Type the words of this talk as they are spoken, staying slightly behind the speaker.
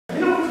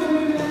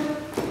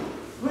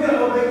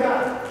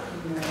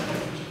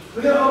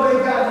We're going to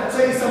obey God. And I'll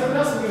tell you something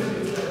else we're going to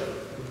do today.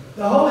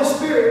 The Holy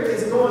Spirit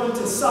is going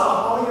to solve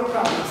all your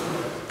problems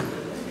today.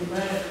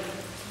 Amen.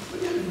 You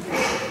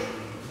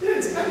didn't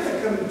expect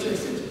that coming to church,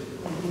 did you?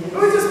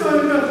 We're just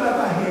going to clap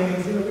our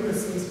hands. You know, we're going to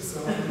sing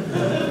some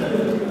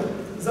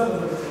songs. Some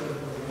of us.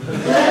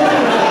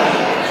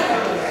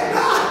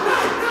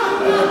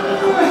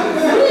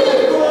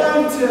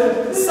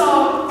 To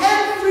solve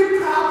every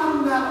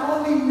problem, not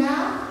only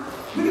now,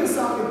 we're going to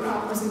solve your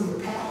problems in your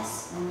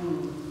past,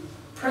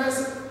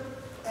 present,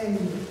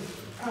 and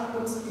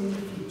problems in the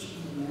future.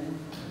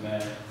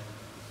 Amen.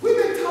 We've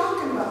been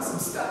talking about some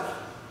stuff.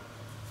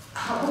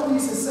 What we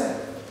used to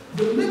say,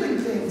 the living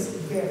things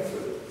bear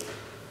fruit.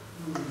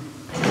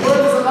 The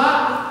word is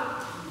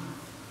alive.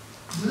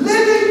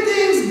 Living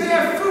things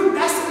bear fruit.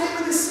 That's the name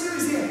of this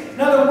series here.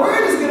 Now the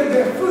word is going to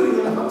bear fruit in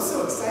your life. I'm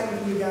so excited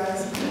for you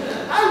guys.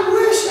 I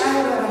wish I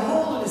had a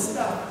hold of this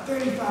stuff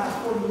 35,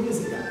 40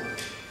 years ago.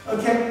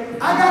 Okay?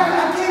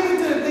 I came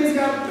into the things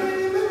got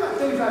maybe about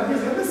 35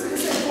 years ago.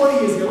 Let's say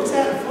 40 years ago. Let's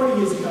have it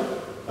 40 years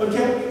ago.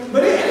 Okay?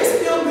 But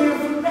it's still being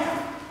fruit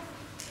now.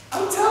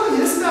 I'm telling you,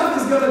 this stuff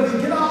is going to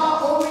get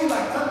all over you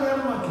like unreal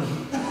monkey.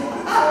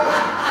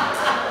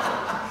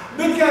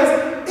 Because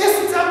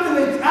it's something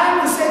that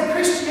I would say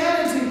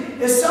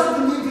Christianity is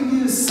something you can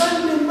use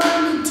Sunday,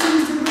 Monday,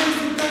 Tuesday,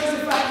 Wednesday,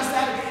 Thursday, Friday,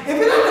 Saturday. If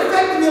it doesn't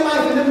affect your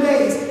life in them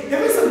days, if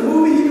it's a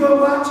movie you go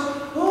watch,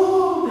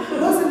 oh,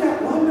 wasn't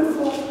that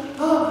wonderful?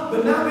 Oh,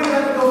 but now we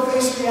got to go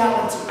face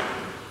reality.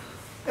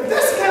 If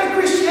that's the kind of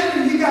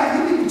Christianity you got,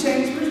 you need to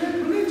change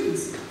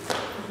religions.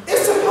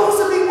 It's supposed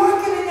to be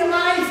working in your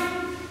life.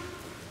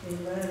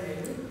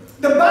 Amen.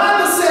 The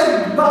Bible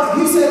said,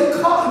 he said,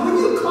 when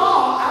you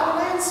call, I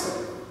will answer.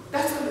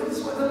 That's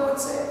what the Lord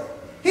said.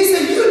 He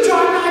said, you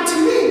draw nigh to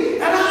me,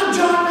 and I'll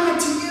draw nigh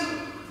to you.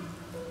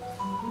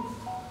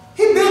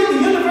 He built the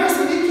universe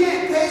and he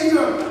can't pay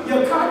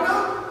your car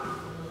note.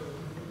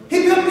 He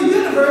built the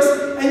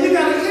universe and you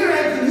got an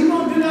earache and he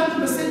won't do nothing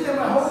but sit there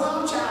and hold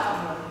on,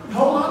 child.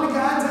 Hold on to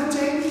God's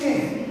unchanged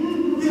hand.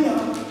 You know,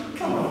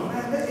 come on,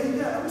 man.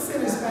 I'm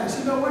saying in Spanish,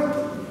 you know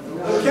working.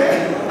 Okay?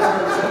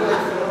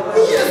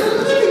 He is a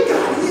living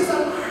God. He is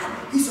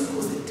alive. He's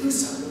supposed to do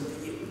something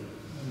for you.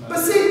 But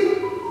see,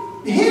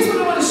 here's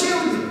what I want to share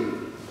with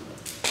you.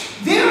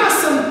 There are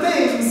some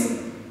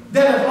things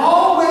that have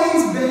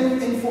always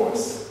been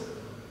enforced.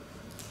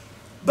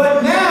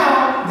 But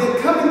now they're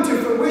coming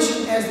to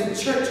fruition as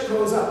the church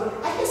grows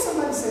up. I hear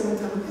somebody say one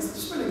time, this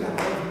just really got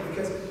over me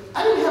because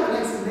I didn't have an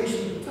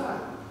explanation at the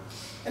time.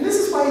 And this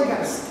is why you got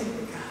to stick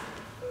with God.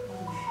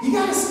 You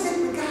got to stick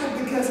with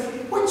God because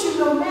what you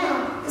know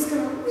now is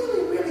going to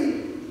really,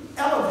 really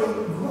elevate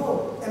and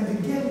grow and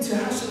begin to,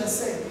 how should I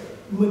say,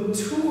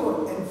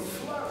 mature and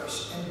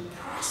flourish and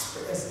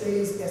prosper as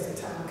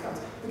the time comes.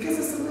 Because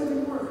it's a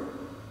living word.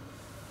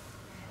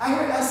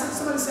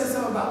 Somebody said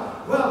something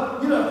about, well,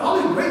 you know,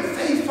 only great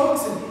faith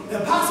folks, and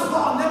the Apostle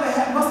Paul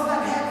must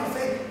not have no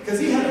faith because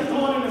he had a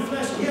thorn in the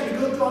flesh and he had to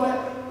go through all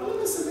that. Well, let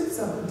me submit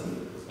something to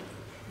you.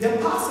 The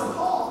Apostle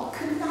Paul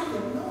could not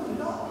have known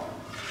it all.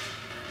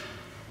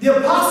 The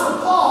Apostle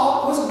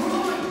Paul was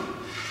growing.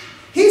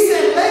 He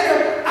said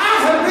later, I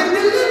have been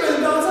delivered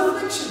in those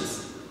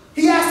afflictions.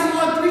 He asked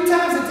the Lord 3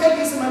 times to take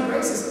his, and my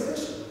grace is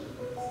sufficient.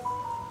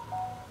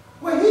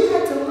 Well, he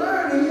had to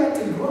learn and he had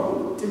to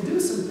grow to do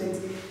some things.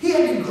 He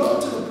had to grow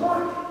to the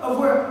point of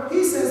where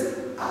he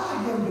says,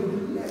 I have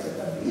been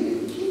delivered. He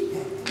didn't keep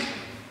that.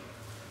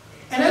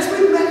 And as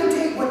we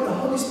meditate what the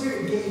Holy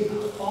Spirit gave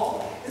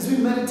Paul, as we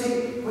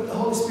meditate what the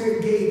Holy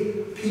Spirit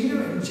gave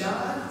Peter and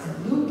John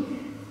and Luke,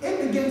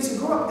 it begins to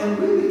grow up and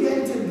we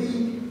begin to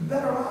be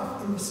better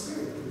off in the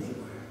spirit than they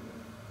were.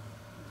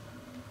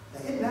 Now,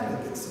 isn't that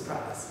a big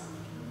surprise?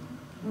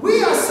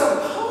 We are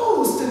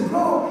supposed to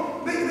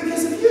grow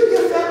because if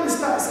your family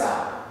starts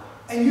out,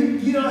 and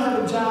you don't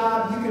have a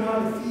job, you can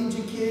hardly feed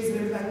your kids and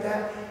everything like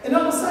that. And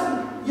all of a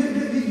sudden, your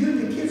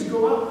kids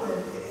grow up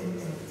and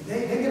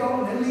they get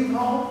old and they leave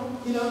home,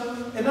 you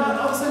know. And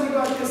all of a sudden you go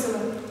out there and say,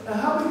 now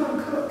how are we going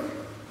to cook?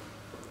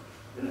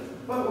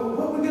 What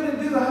are we going to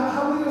do?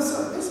 How are we going to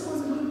serve? They're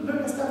supposed to learn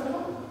that stuff at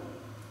home.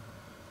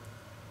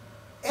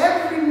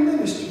 Every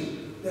ministry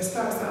that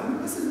starts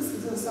out, this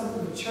is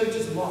something the church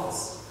has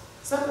lost.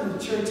 Something the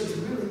church has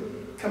really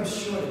come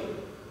short of.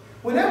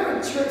 Whenever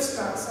a church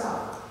starts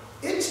out,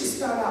 it should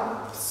start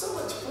out so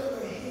much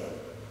further ahead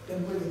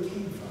than where they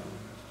came from.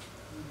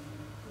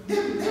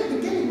 Their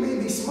beginning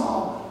may be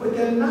small, but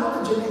their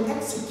knowledge and their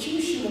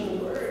execution of the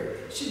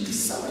word should be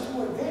so much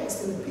more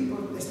advanced than the people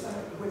where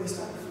they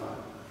started from.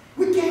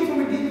 We came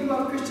from Redeeming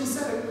Love Christian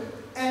Center,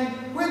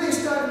 and where they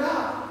started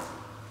out,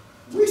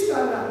 we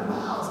started out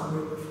miles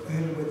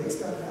ahead of where they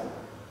started out.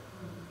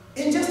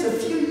 In just a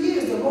few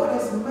years, the Lord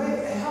has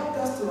helped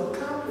us to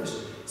accomplish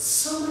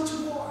so much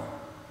more.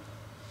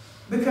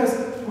 Because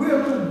we're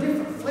a little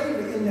different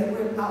flavor in that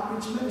we're an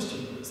outreach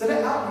ministry. So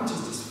that outreach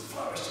is just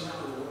flourishing out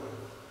of the world.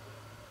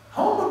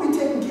 Home will be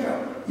taken care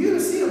of. You're going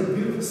to see a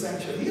beautiful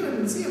sanctuary. You're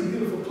going to see a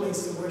beautiful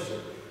place to worship.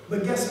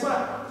 But guess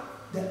what?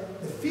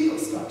 The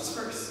field starts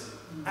first.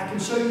 I can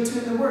show you too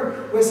in the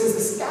Word, where it says,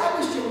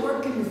 establish your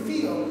work in the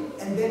field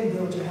and then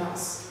build your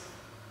house.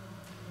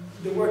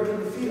 The work in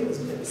the field has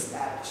been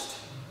established.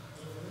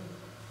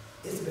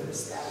 It's been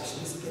established,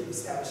 and it's getting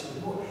established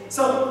even more.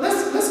 So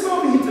let's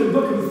go over here to the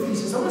book of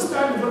Ephesians. I'm going to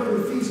start in the book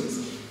of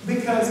Ephesians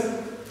because,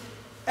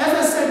 as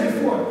I said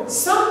before,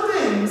 some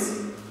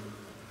things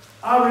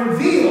are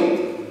revealed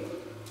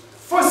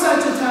for such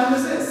a time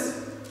as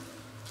this.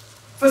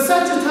 For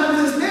such a time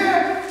as this,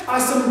 there are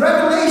some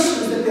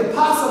revelations that the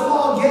Apostle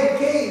Paul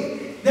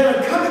gave that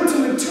are coming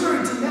to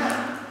maturity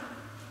now.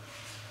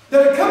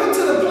 That are coming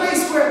to the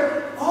place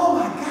where, oh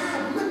my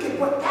God, look at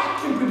what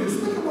that can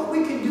produce. Look at what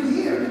we can do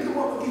here. Look at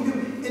what we can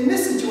do in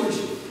this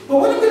situation. But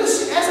what I'm going to,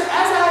 as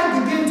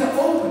I begin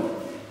to open,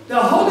 the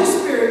Holy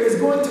Spirit is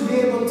going to be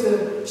able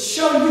to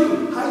show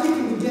you how you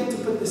can begin to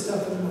put this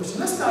stuff in motion.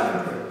 Let's start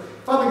in prayer.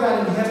 Father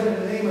God in heaven, in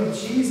the name of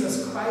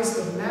Jesus Christ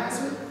of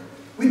Nazareth,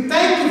 we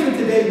thank you for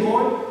today,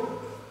 Lord.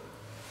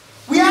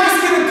 We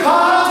ask you to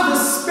cause the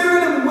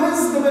spirit of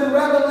wisdom and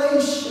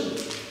revelation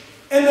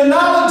and the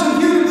knowledge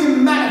of you to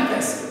be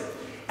manifested.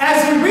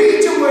 As you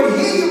read your word,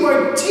 hear your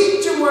word,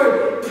 teach your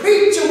word,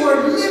 preach your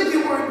word, live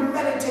your word, and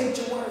meditate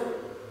your word.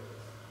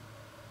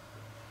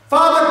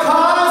 Father,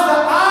 cause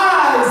the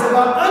eyes of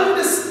our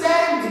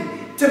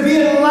understanding to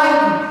be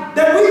enlightened,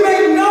 that we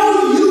may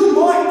know you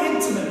more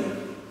intimately.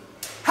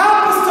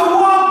 Help us to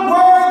walk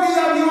worthy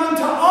of you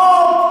unto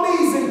all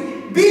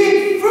pleasing,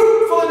 being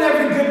fruitful in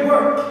every good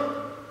work,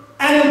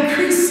 and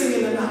increasing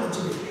in the knowledge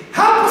of you.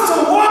 Help us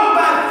to walk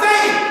by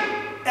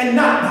faith and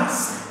not by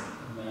sight.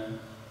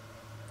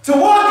 To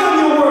walk on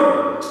your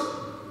word.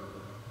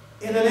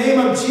 In the name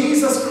of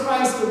Jesus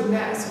Christ of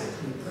Nazareth.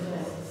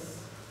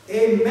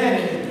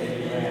 Amen.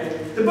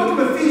 Amen. The book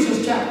of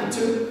Ephesians chapter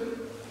 2.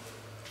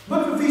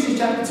 Book of Ephesians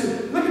chapter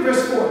 2. Look at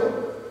verse 4.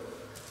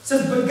 It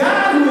says, but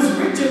God who is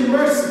rich in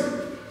mercy,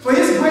 for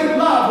his great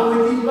love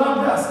wherewith he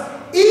loved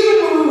us,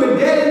 even when we were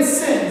dead in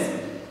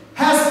sins,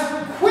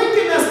 has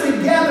quickened us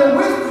together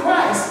with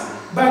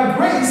Christ. By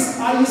grace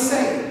are ye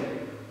saved.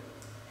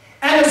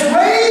 And has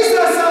raised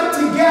us up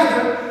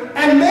together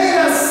and made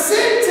us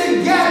sit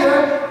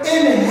together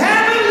in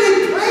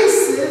heavenly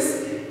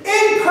places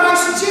in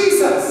Christ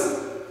Jesus.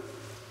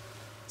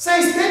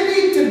 Saints, there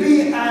need to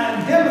be a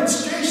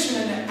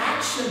demonstration and an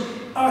action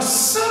or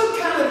some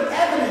kind of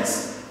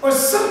evidence or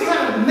some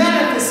kind of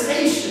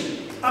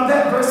manifestation of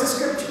that verse of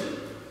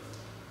Scripture.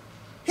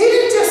 He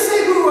didn't just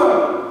say we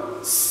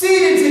were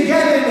seated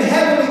together in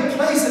heavenly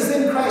places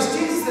in Christ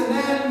Jesus and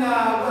then,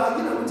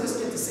 we just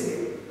get to sit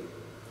here.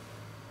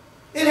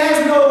 It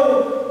has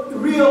no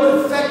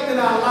real effect in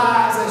our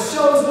lives. It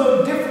shows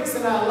no difference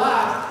in our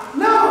lives.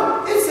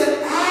 No, it's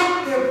an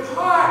active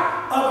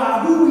part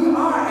of who we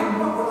are and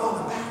what we're all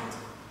about.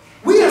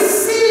 We are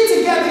seated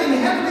together in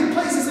heavenly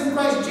places in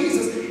Christ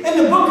Jesus.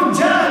 In the book of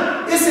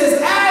John, it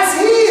says, as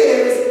he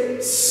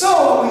is, so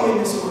are we in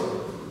this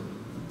world.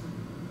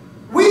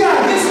 We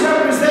are his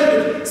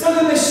representative. So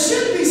then there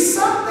should be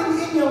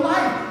something in your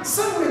life,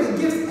 somewhere that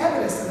gives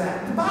evidence to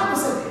that. The Bible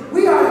says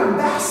we are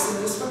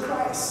ambassadors for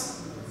Christ.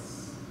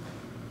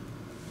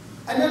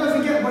 I never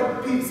forget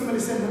what somebody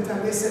said one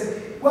time. They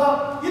said,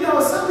 well,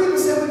 some people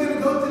say we're going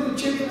to go through the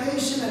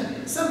tribulation,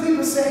 and some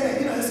people say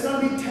that, it's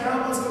going to be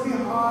terrible, it's going to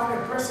be hard,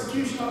 and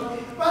persecution. Well,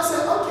 I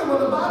said, okay, well,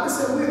 the Bible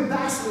said we're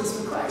ambassadors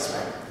for Christ,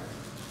 right?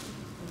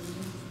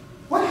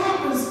 What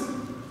happens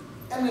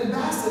an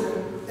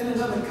ambassador in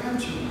another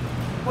country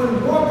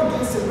when war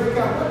begins to break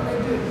out?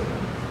 What do?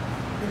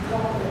 They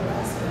call the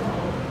ambassador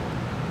home.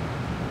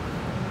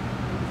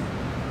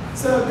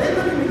 So they're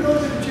looking to go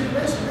through the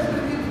tribulation. They're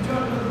looking to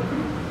join another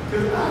group.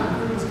 Because I don't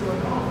know what's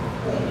going on.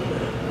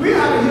 We're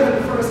out of here at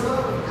the first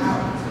level.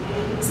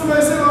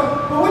 Somebody said,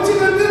 well, what you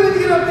going to do when you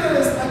get up there?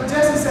 It's like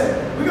Jesse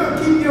said, we're going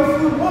to keep your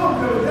food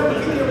warm, but we'll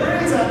keep your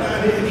brains out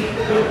down here.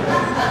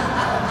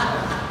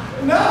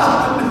 No.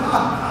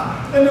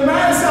 And the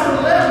man said,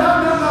 no,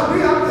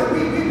 we up there.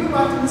 We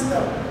watching this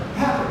stuff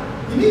happen.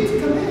 You need to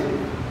come in.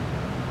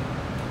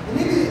 You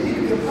need to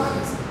be a part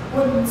of this.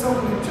 So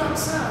when the truck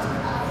sounds,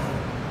 we're out of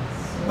here.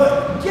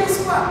 But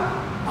guess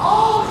what?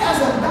 All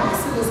as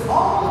ambassadors,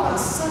 all of our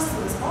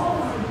sustenance,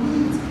 all of our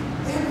needs,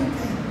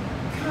 everything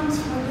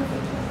comes from a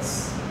different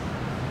place.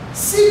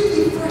 Seek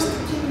ye first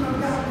the kingdom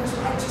of God and his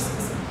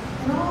righteousness,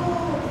 and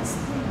all these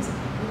things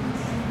will be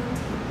added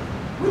unto you.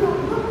 We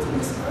don't look to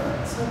this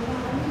earth to supply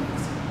our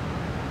needs.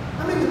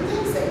 I mean, the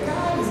things that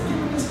God has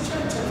given this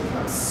church have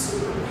become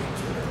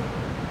supernatural.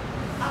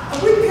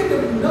 We could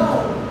have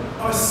known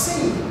or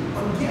seen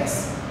or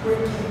guessed where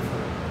it came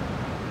from.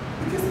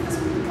 Because it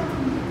doesn't really come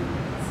from you.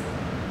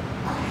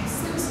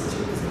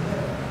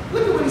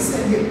 Look at what he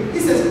said here. He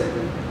says,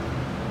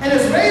 and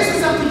has raised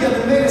us up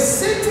together, made us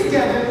sit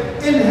together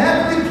in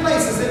heavenly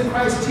places in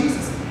Christ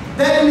Jesus,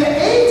 that in the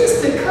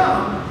ages to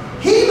come,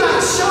 he might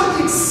show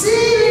the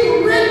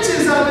exceeding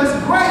riches of his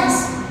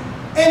grace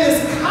and his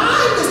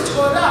kindness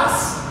toward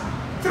us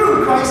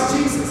through Christ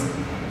Jesus.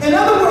 In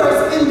other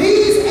words, in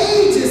these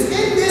ages,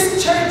 in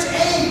this church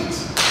age,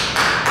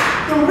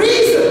 the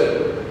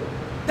reason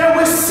that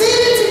we're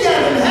seated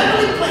together in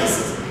heavenly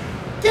places,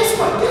 guess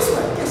what?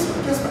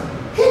 guess what?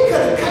 He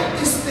could have cut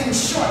this thing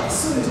short as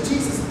soon as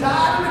Jesus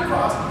died on the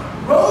cross,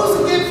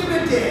 rose again from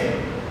the dead.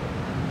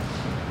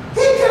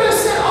 He could have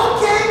said,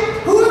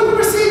 okay, whoever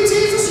received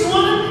Jesus, you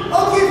want him?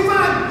 Okay,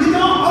 fine. You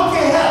don't?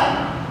 Okay, hell.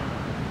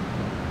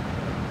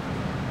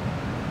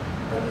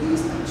 But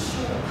he's not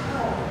short of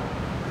power.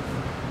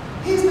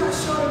 He's not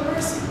short of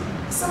mercy.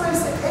 Somebody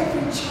said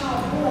every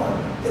child born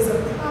is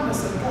a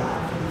promise of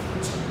God for the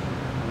future.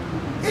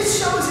 It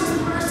shows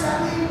his mercy.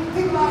 I mean,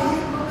 people out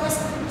here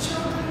molesting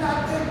children,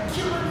 out there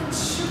killing and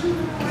shooting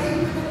and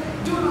raping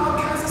and doing all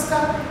kinds of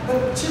stuff,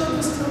 but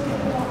children still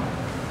get born.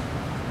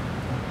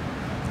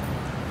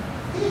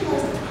 He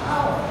has the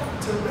power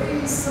to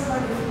raise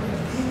somebody from the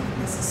dead if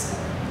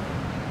necessary.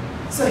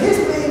 So his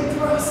main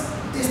thrust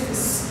is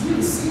to you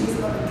to see his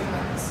loving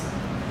kindness.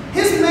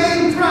 His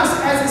main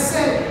thrust, as it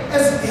said,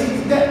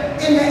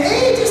 that in the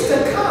ages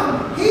to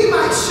come, he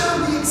might show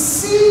the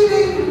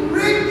exceeding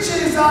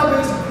riches of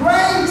his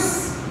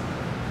grace.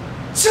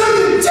 Show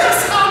you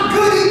just how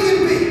good he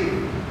can be.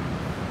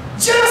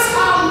 Just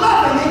how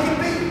loving he can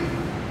be.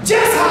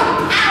 Just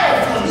how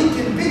powerful he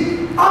can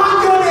be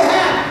on your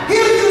behalf.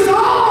 He'll use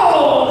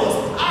all his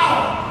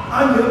power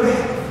on your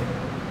behalf.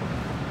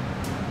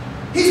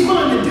 He's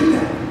willing to do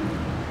that.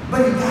 But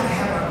you got to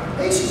have a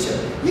relationship.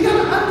 You got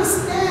to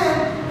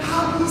understand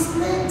how he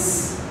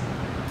thinks.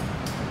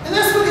 And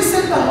that's what he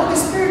sent the Holy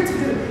Spirit to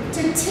do,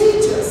 to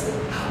teach us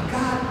how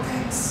God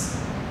thinks.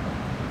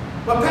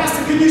 Well,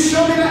 Pastor, can you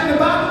show me that in the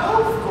Bible?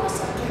 Oh, of course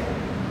I can.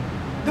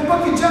 The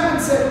book of John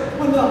said,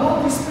 when the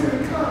Holy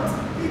Spirit comes,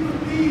 he will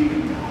lead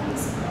and guide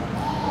us into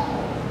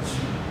all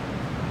truth.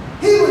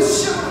 He will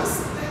show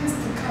us things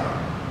to come.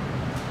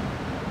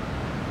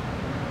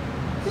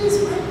 He's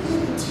right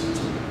here to teach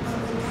you, but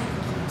we got to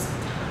give him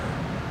some time.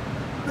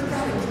 We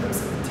got to give him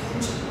some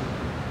attention.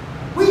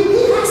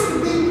 He has to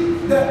be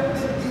the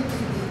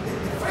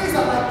phrase I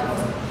like the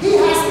most. He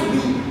has to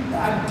be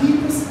our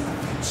deepest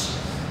affection.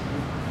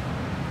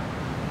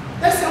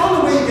 That's the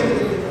only way you're going to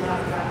get anything out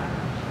of God.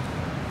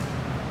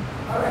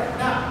 All right,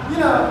 now, you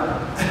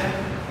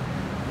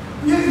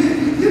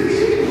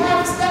can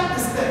have step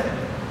this thing.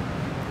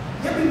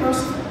 You'll be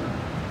merciful.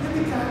 You'll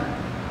be kind.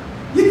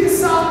 You can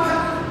solve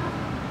power.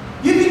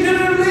 You can do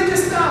the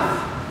religious stuff.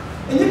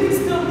 And you can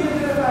still be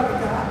identified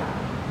with God.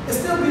 And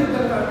still be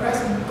identified with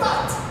Christ.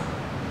 But,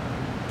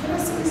 can I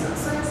say something?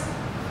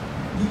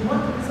 Do you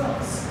want the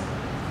results?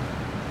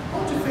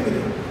 Hold your finger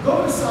there. Go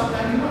to Psalm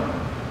 91.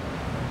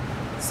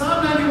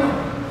 Psalm 91.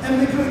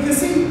 And you can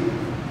see,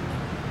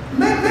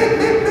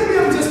 maybe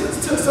I'm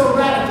just so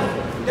radical.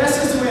 That's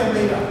just the way I'm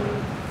made up.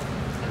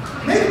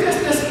 Maybe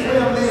that's just the way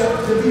I'm made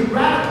up, to be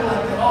radical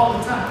like that all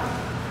the time.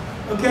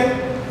 Okay?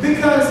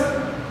 Because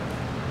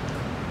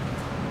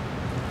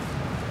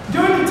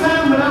during the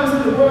time when I was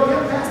in the world,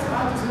 yeah, Pastor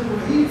Hodges in the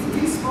world,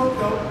 he smoked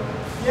dope.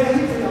 Yeah,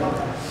 he did all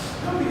that.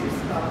 Nobody used to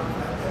stop him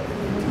like that.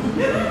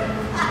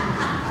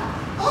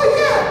 Oh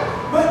yeah,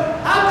 but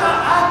I thought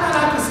I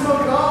could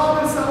smoke it all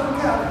in Southern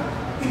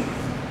California.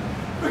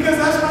 Because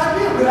that's what I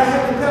did. But I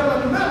had the pedal on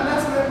the metal,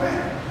 that's what I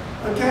went.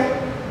 Okay?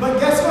 But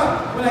guess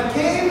what? When I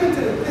came into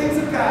the things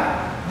of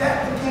God,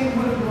 that became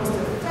one of the most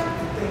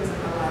effective things in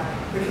my life.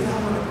 Because I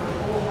want to go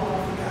whole hog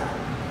for God.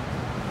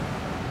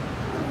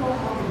 I want to go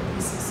hog in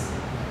decency,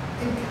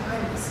 in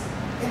kindness,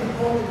 in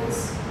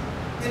holiness,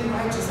 in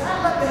righteousness.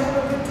 I like to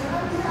have a good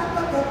time. Yeah, I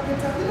love to have a good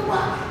time. You know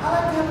why I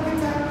like to have a good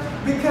time?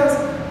 Because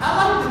I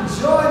like the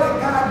joy that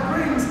God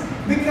brings,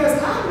 because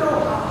I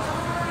know how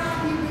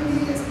high he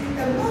really is,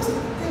 and most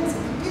of the things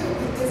that we deal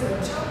with is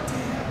a joke to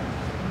him.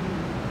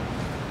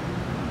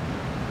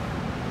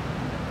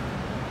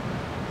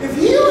 If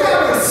you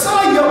ever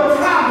saw your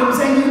problems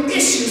and your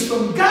issues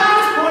from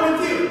God's point of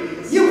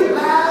view, you would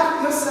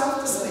laugh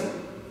yourself to sleep.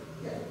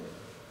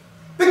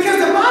 Because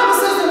the Bible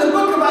says in the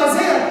book of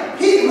Isaiah,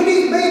 when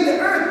he made the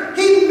earth,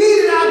 he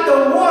meted out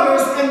the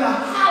waters in the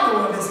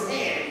hollow of his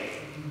hand.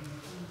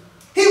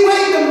 He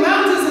weighed the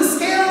mountains in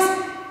scales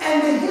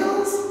and the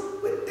hills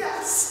with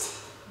dust.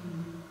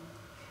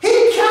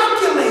 He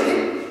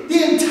calculated the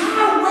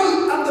entire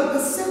weight of the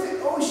Pacific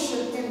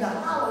Ocean in the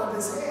hollow of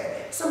his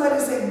head. Somebody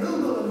said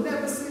Google will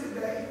never see the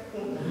day.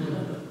 Come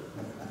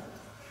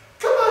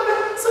on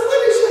now. So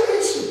what is your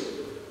issue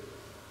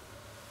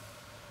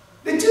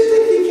that you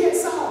think he can't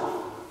solve?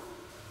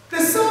 The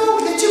soul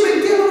that you've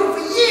been dealing with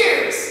for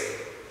years.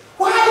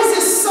 Why is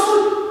it so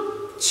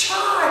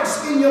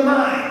charged in your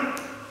mind?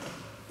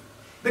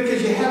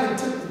 Because you haven't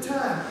took the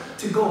time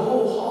to go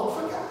whole hog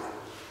for God.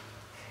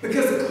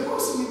 Because the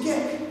closer you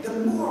get, the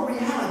more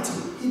reality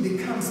he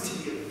becomes to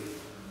you.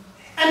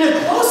 And the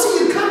closer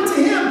you come to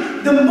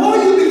him, the more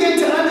you begin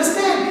to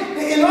understand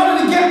that in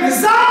order to get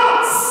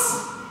results,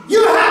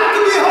 you have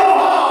to be whole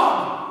hog.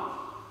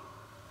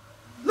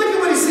 Look at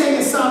what he's saying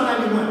in Psalm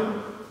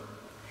 91.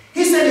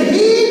 He said,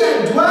 he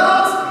that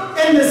dwells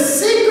in the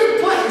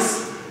secret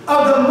place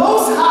of the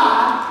Most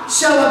High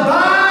shall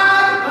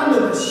abide under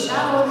the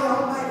shadow of the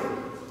Almighty.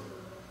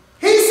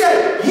 He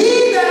said,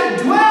 he that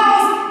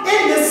dwells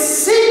in the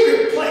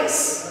secret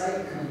place.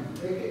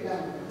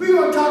 We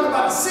want to talk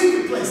about a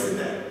secret place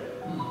today.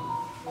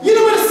 You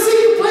know what a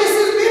secret place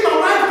is?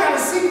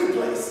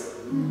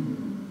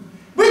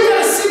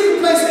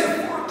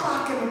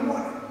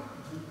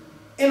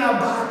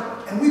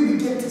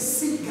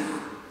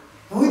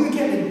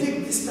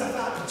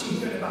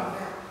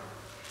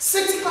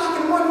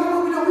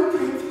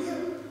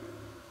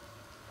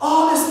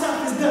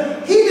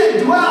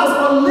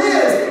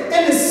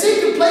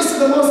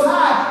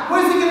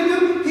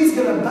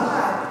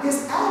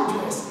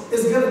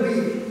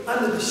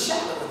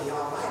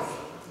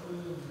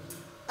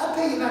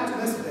 not to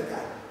mess with that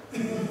guy.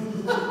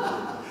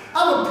 I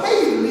would pay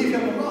you to leave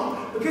him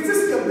alone because this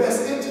is your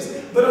best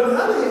interest. But on the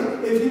other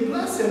hand, if you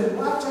bless him,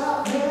 watch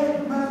out,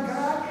 man, my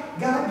God,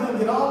 God gonna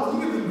get all, you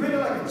can be grinning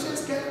like a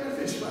chest cat in a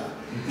fish fry.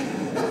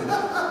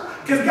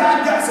 Because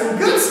God got some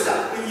good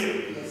stuff for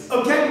you.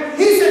 Okay?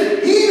 He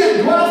said, he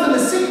that dwells in the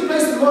secret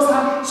place of the Most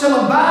High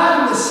shall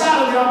abide in the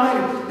shadow of the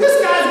Almighty.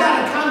 This guy's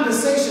got a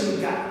conversation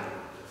with God.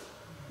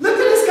 Look at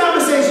this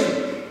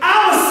conversation.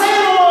 I will say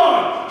the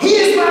Lord, he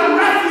is my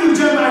refuge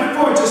and my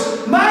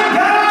fortress. My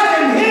God,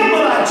 in him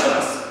will I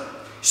trust.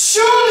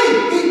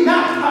 Surely,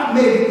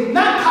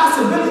 not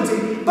possibility,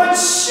 but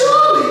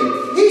surely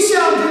he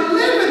shall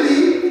deliver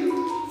thee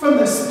from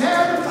the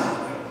snare of the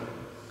fowler.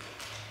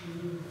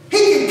 He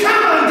can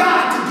count on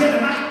God to get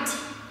him out.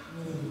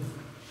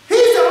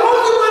 He's the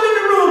only one in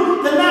the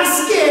room that's not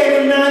scared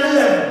of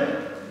 9/11.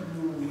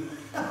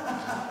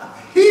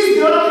 He's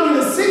dwelling in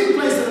the secret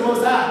place of the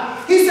Most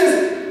High. He says,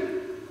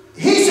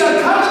 he shall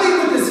cover thee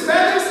with his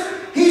feathers.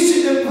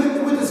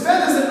 With his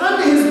feathers, and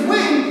under his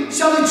wing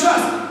shall he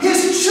trust.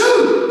 His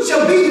truth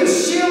shall be the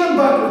shield and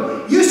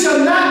buckler. You shall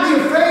not be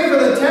afraid for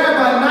the terror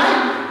by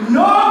night,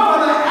 nor for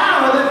the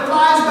arrow that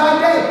flies by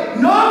day,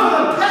 nor for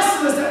the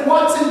pestilence that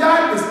walks in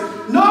darkness,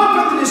 nor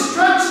for the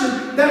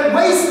destruction that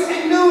wastes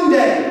at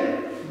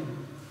noonday.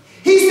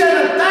 He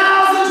said,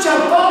 1,000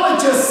 shall fall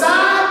at your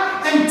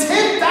side, and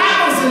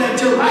 10,000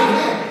 at your right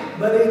hand,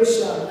 but it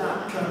shall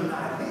not come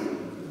nigh thee.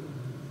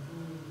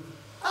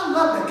 I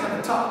love that kind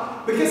of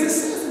talk, because it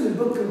says in the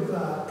book of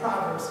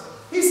Proverbs,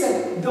 he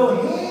said,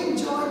 though hand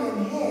join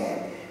in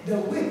hand, the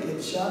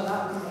wicked shall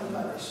not be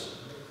unpunished.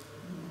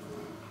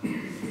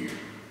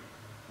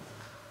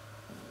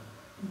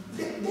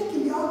 They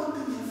can be all up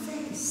in your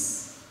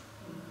face.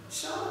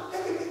 Sean,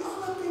 they can be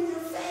all up in your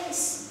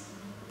face.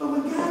 But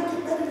when God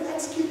gets ready to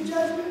execute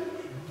judgment,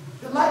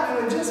 the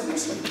lightning will just be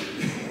sleeping.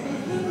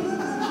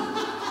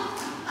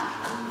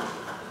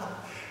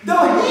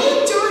 Though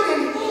hand join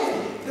in hand,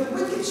 the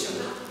wicked shall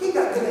not. He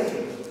got good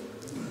aim.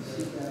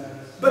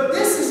 But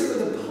this is for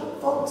the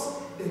folks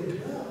that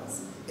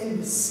dwells in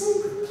the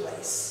secret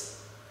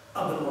place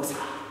of the Most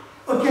High.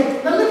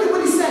 Okay, now look at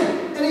what he's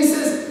saying. And he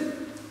says,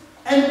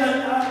 and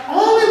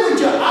only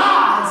with your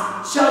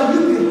eyes shall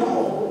you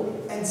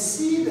behold and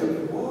see the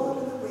reward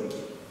of the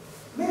wicked.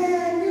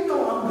 Man, you know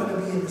I'm going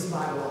to be in this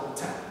Bible all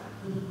the time.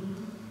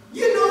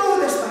 You know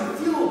that's my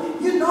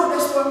fuel. You know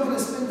that's where I'm going to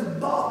spend the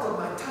bulk of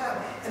my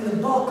time and the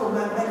bulk of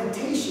my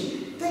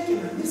meditation thinking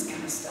on this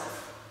kind of stuff.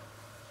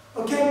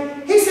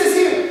 Okay? He says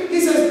here, he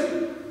says,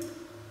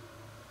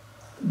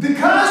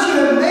 because you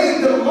have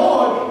made the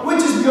Lord,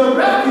 which is your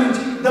refuge,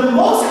 the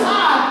Most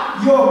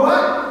High, your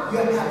what?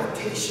 Your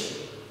habitation.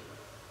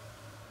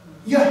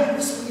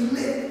 That's where you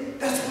live.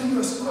 That's where you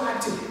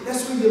ascribe to.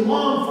 That's where you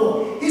long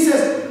for. He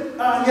says,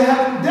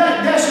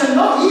 there shall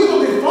no evil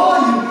befall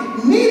you,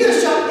 neither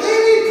shall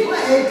any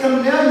plague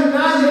come near you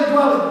nigh your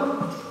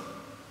dwelling.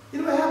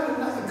 You know what happened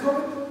in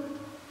COVID?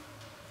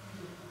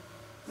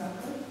 Now,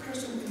 one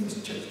person in this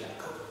church got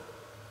COVID.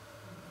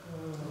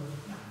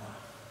 Not one.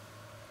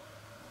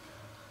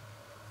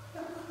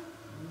 Not one.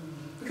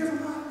 Because I'm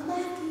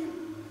after you.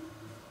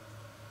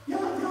 Y'all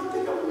think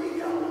I'm going to leave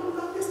y'all alone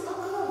about this?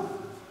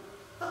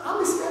 I'm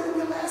expecting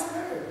your last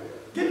word.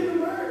 Give me the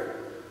word.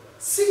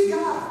 Seek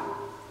God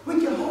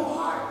with your whole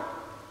heart.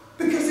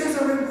 Because there's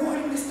a reward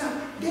in this stuff.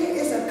 There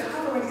is a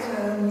covering and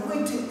an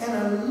anointing and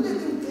a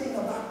living thing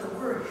about the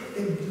word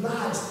that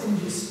lies in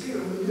your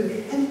spirit when you do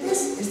it. And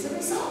this is the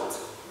result.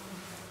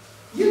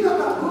 You know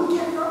about boot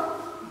camp, bro?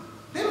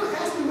 They don't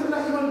ask you whether or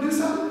not you want to do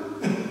something.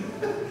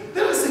 They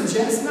don't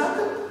suggest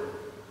nothing.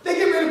 They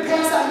get ready to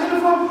pass out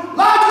uniform.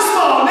 Large or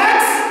small,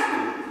 next.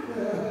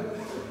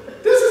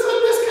 This is what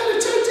this kind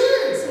of church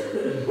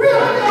is. We're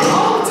on there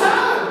all the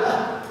time.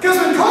 Because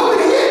when COVID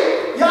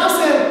hit, y'all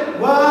said,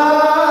 what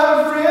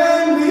a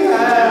friend we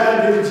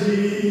had in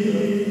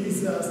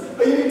Jesus.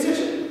 Oh, you need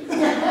tissue?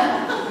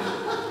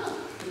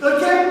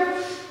 Okay?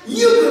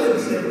 You're going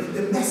to be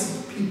the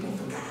message people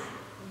for God.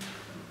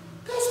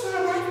 That's what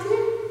I'm after.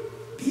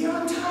 Be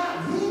on time.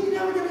 You ain't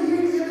never going to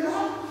hear the end of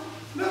that.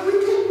 No, we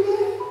can't,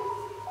 man.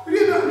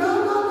 No.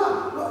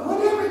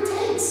 Whatever it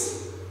takes.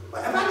 If I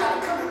got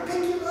to come and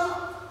pick you up.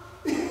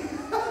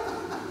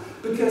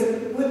 Because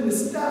when the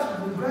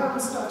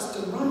ground starts to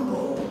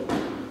rumble,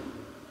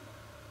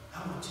 I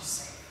want you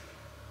safe.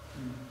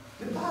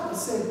 The Bible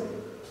said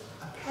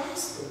a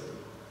pastor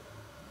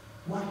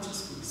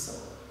watches for your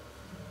soul.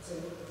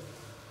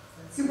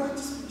 He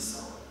watches for your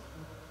soul.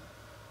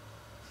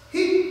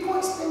 He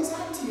points things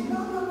out to you.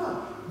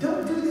 No.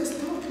 Don't do this,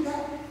 don't do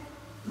that.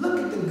 Look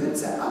at the good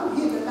side. I'm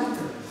here not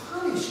to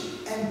punish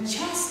and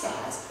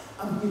chastise.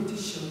 I'm here to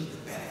show you the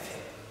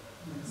benefit.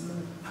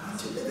 I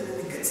want you living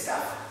in the good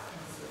stuff.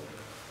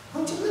 I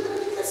want you living in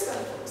the good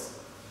stuff, folks.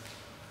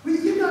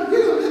 You're going to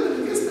live in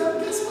the good stuff.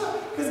 Guess what?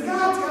 Because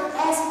God's going to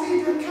ask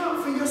me to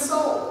account for your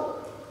soul.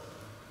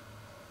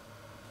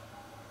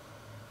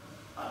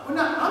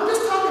 I'm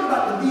just talking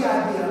about the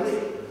B-I-B-L-E.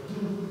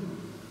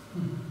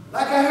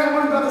 Like I heard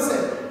one brother say,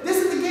 this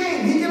is the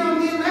game. He get on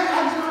me at night, I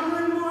get on you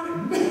in the morning.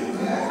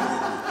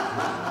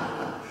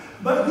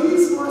 But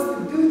He wants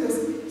to do this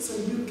so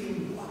you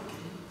can walk in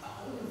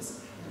holiness,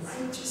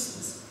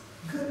 righteousness,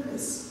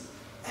 goodness,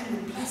 and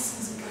the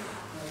blessings of God.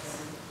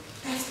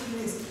 That's what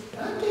it is.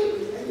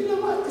 And you know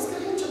what? It's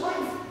going to hit your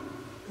life.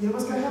 You know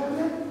what's going to happen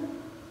then?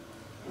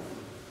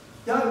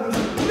 Y'all, let me in!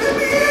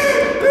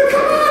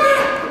 Come on in!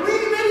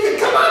 Let me in!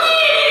 Come on in!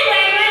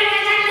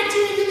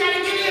 You got to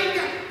get in.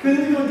 Because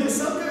it's going to get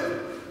so good.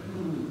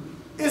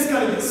 It's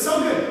going to get so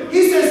good.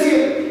 He says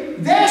here,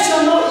 there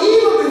shall no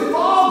evil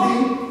befall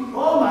thee.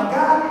 Oh my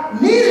God.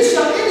 Neither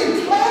shall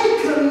any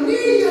plague come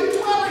near your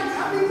dwelling.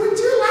 I mean, would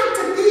you like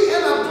to be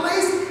in a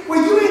place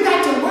where you ain't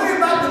got to worry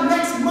about the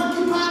next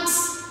monkeypox?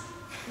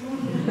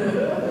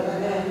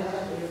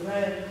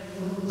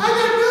 I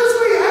got news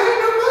for you. I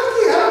ain't no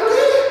monkey. I don't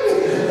get it.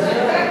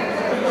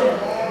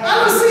 I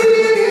don't see it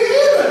in here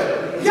either.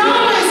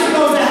 Y'all ain't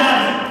supposed to have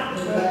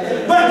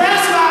it. But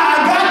that's why I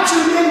got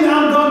you in there.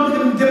 I'm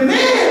going to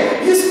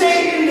demand you stay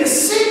in the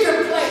secret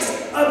place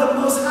of the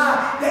Most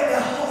High that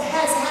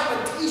has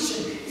habitation.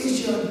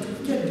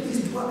 His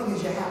dwelling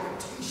is your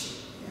habitation.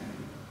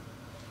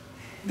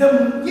 You know,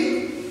 you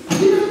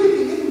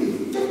can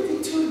be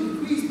 52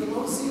 degrees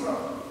below zero.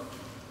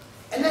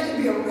 And there can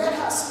be a red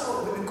hot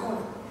stove in the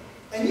corner.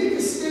 And you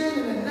can stand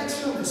in the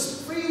next room and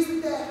freeze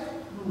to death.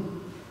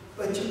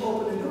 But you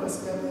open the door and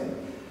step in.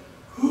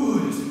 Ooh,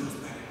 this feels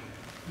better.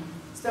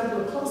 Step a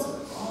little closer.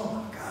 Oh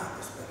my God,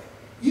 that's better.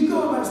 You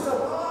go by the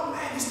stove, oh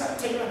man, you start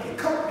taking off your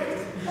coat and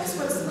everything. That's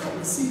what it's like in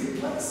a secret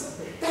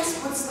place. That's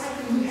what it's like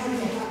when you have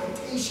your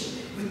habitation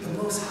with the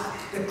Most High.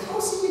 The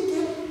closer you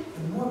get,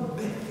 the more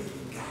benefit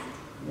you got.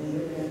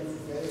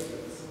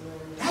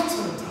 That's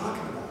what I'm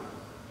talking about.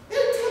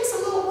 It takes a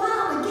little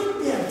while to get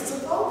there, so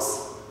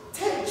folks.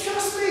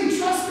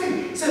 Trust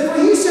me. So for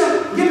He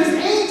shall give His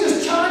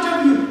angels charge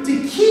over you to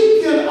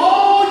keep you in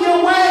all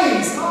your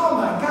ways. Oh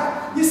my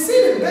God. You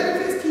see the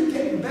benefits keep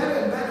getting better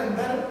and better and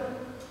better.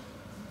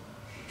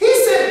 He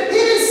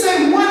didn't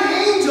say one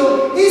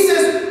angel. He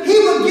says He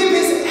will give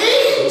His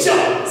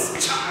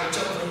angels charge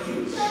over you.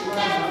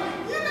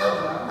 You know,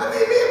 I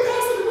mean, me and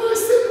Pastor were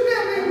sitting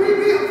there, man, we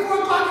at 4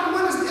 o'clock in the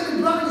morning, in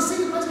the dwelling in the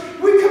secret place.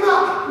 We come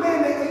out, man,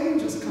 the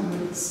angels come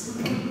with us.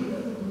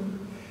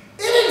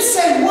 It didn't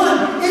say one,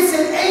 it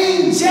said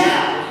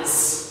angels.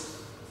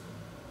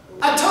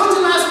 I told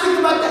you last week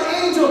about the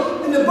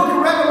angel in the book of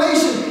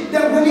Revelation,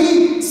 that when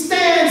he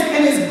stands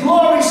and his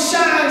glory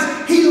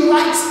shines, he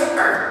lights the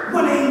earth.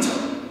 One angel.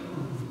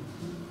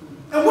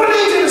 And one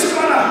angel is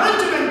called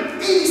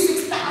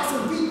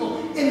 186,000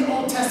 people in the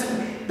Old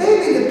Testament.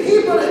 Baby, the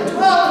people that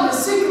dwell in the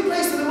secret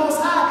place of the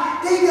Most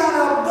High, they got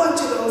a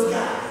bunch of those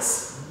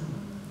guys.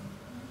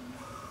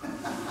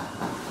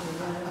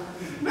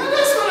 Man,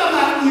 that's what I'm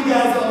asking you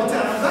guys all the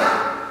time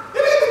about. It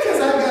ain't because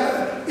I got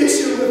an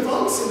issue with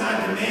folks and I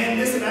demand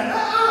this and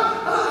that.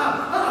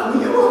 When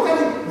you walk in,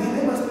 man,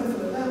 they must have been for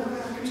the Lamb of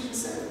God Christian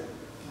Center.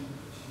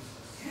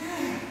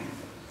 Yeah.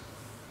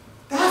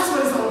 That's what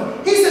it's all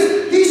about. He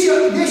says, they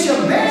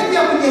shall bear thee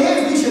up in your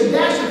hands, ye shall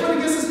dash your foot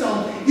against a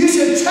stone. You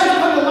shall tread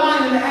upon the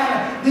lion and the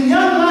adder. The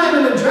young lion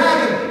and the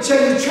dragon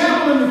shall you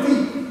trample under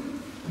feet.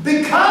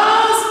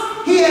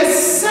 Because He has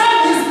set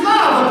His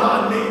love upon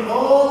me.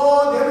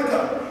 Oh, there we go.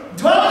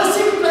 Dwell in the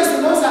secret place of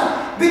the Most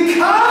High,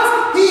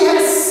 because He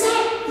has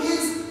set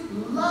His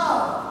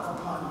love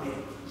upon me.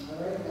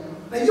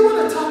 Now you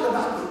want to talk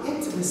about the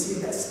intimacy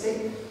of that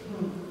statement.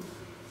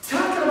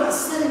 Talking about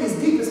setting His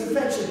deepest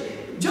affection.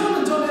 John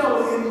and Jonelle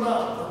were in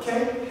love,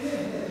 okay?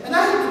 And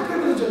I had the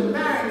privilege of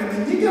marrying them.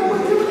 And you know what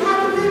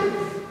happened then?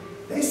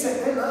 They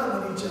said they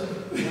love each other.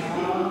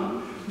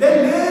 They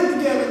live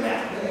together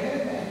now.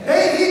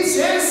 They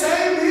share the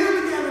same meal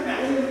together now.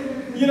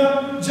 You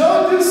know,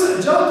 Joe do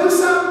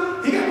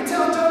something. He got to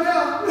tell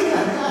Jonelle.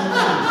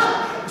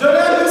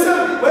 Jonelle do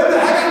something. Wait a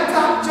minute, I got to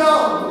talk to Joe.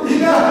 You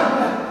know?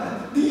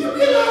 Do you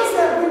realize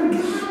that when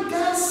God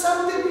does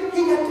something, He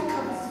got to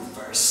come in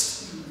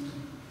first?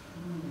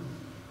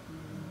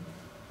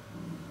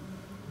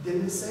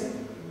 Didn't it say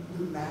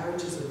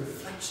marriage is a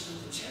reflection of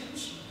the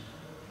church?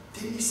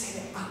 Didn't He say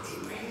that about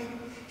Abraham?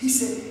 He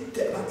said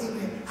that about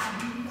Abraham, I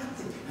do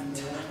nothing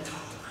until I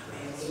talk to my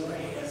man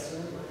Abraham.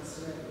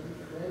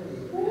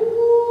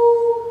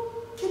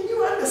 Ooh, can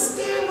you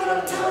understand what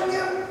I'm telling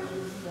you?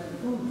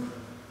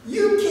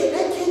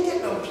 They can't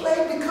get no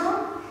plague to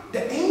come.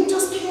 The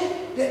angels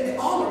can't. They're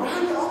all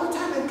around you all the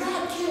time, and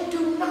God can't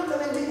do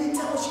nothing until He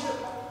tells you.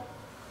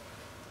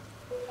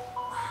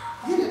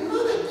 You didn't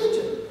know that, did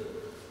you?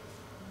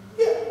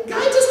 Yeah,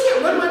 God just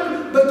can't run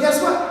around. But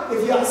guess what?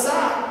 If you're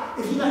outside,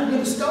 if you're not near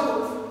the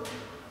stove,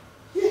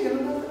 you ain't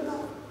gonna know nothing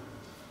about it.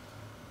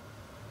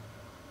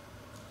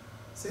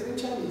 Say it in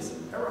Chinese.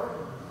 Hello.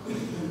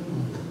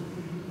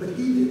 But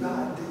He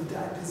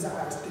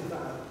desires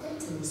divine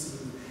intimacy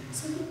with you.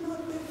 So you're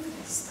not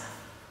benefiting stuff.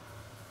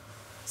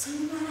 So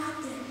you're not out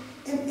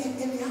there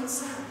in the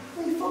outside.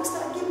 When folks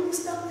start giving you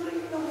stuff, you don't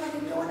even know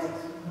why they're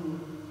doing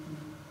it.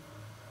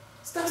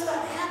 Stuff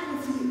start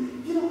happening for you.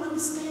 You don't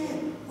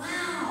understand.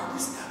 Wow,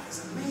 this stuff is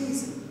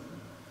amazing.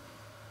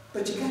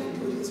 But you got to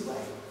do it His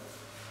way.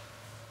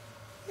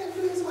 You got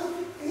to do it His way.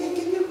 And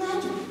can you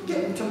imagine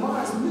getting in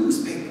tomorrow's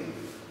newspaper.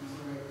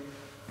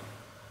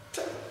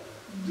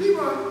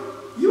 Leroy,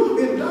 you won't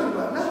get done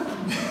about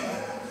nothing.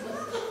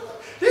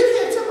 They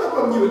can't tell me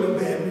from you in the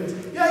bad news.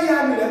 Yeah, I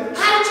knew that.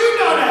 How did you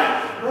know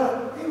that?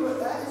 Well,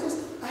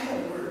 I had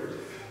a word.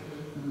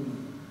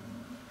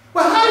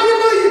 Well, how do you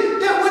know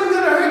that wasn't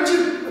going to hurt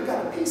you? I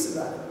got a piece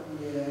about it.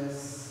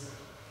 Yes.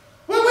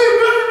 When we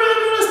run around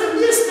doing this, and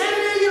you're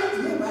standing there,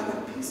 yeah, but I got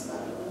a piece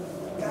about it.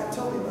 God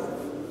told me about it.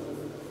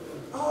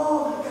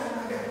 Oh, my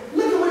God.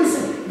 Look at what he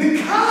said.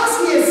 Because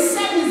he has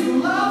set his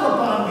love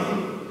upon me,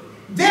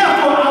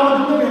 therefore I will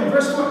deliver him.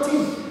 Verse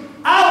 14.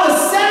 I will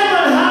set him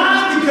on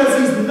high because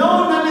he's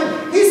known my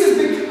name. He says,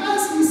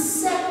 because he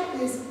set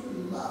his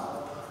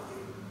love upon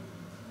you.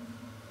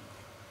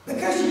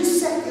 Because you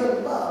set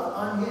your love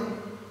on him.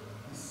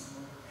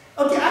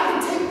 Okay, I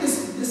can take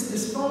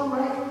this phone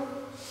right.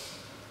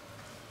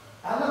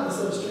 I love this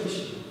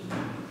illustration.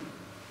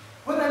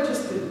 What did I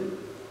just do?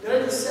 Did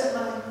I just set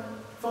my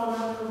phone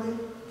out a little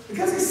bit?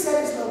 Because he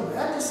set his love,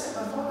 I just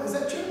set my phone. Is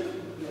that true?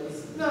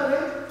 Yes. No, it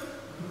ain't.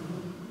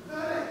 No,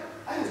 it ain't.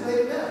 I just laid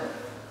it down.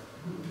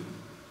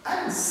 I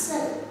didn't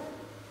set it.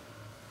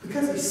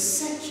 Because he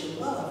set your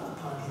love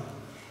upon him.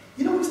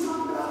 You know what he's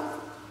talking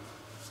about?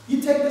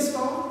 You take this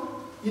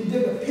phone, you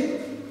dig a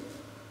pit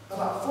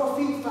about 4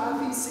 feet,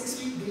 5 feet, 6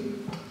 feet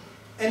deep,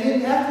 and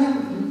then after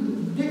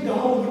you dig the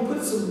hole, you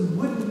put some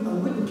a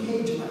wooden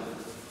cage around it.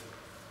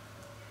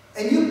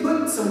 And you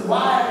put some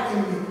wire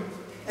in there.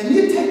 And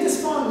you take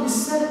this phone, you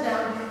set it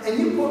down, and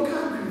you pour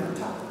concrete on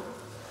top of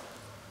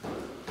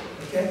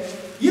it. Okay?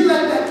 You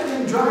let that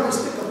thing dry and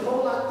stick a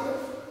pole out there.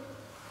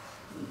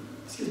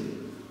 Excuse me.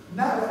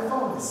 Now that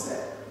phone is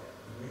set.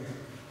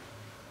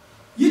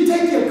 You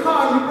take your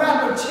car, you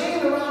wrap a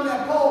chain around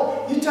that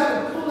pole, you try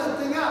to pull that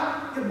thing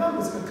out, your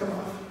bumper's going to come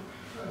off.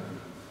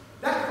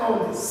 That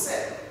phone is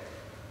set.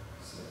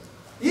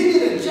 You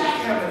need a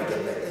jackhammer to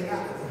get that thing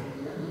out of there.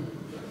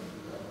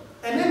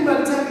 And then by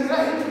the time you get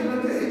out,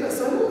 it does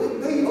so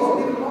there you go,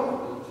 leave it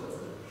alone.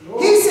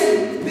 He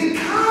said,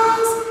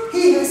 because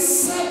he has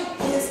set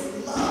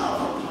his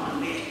love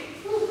upon me.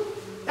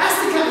 That's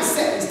the kind of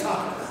set he's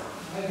talking about.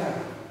 I got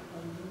it.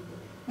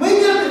 When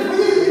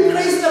you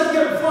play stuff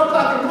together at 4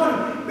 o'clock in the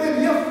morning, baby,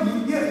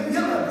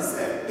 you'll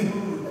understand.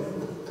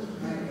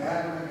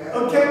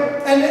 Okay?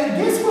 And then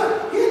guess what?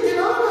 He'll get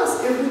on us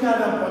if we're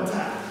not up on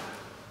time.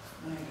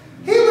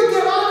 He would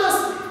get on us.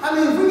 I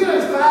mean, if we get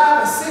at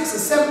 5 or 6 or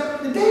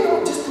 7, the day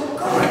don't go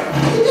right.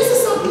 This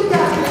is something you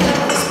guys are going to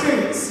have to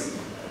experience.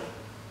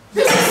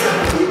 This is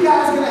something you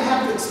guys are going to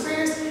have to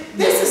experience.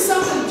 This is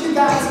something that you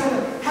guys are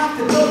going to have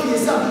to know for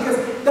yourself, because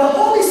the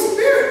Holy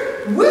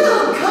Spirit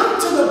will come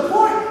to the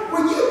point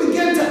where you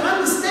begin to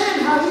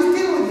understand how he's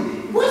dealing with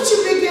you. Once you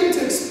begin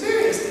to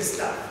experience this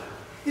stuff,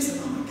 you say,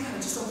 oh my God, I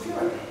just don't feel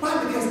right.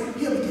 Why? Because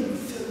he'll begin to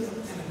fill you up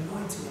with that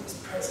anointing of his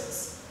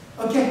presence.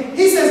 Okay?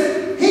 He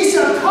says, he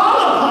shall call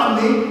upon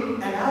me,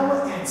 and I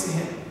will answer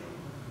him.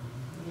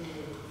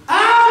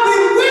 I'll be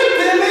with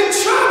them in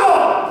trouble.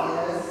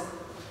 Yes.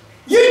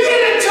 You get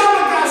in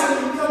trouble, guys,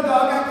 and yo,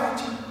 dog, I got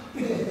you.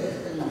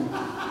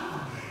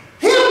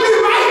 He'll be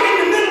right in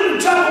the middle of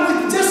the trouble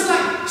with you, just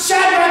like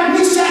Shadrach,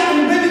 Meshach,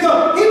 and Abednego.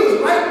 He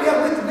was right there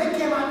with them. They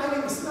came out there,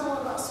 they were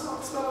smelling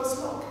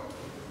smoke.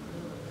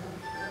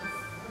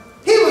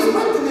 He was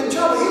with them in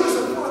trouble. He was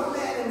the 4th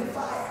man in the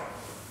fire.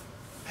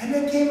 And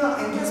they came out,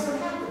 and guess what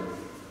happened?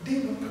 They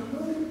were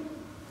promoted.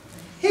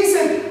 He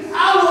said,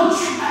 I will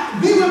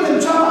be with him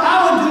in trouble. I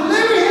will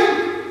deliver him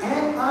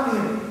and honor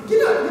him. You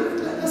don't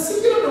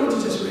know what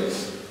you just read.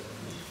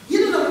 You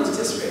don't know what you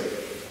just read.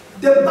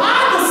 The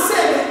Bible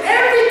said that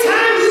every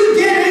time you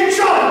get in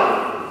trouble,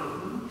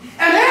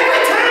 and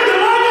every time the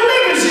Lord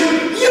delivers you,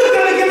 you're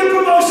going to get a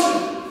promotion.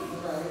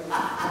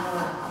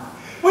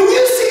 When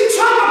you see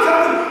trouble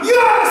coming, you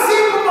ought to see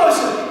a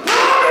promotion.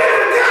 Glory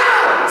to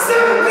God!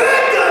 Something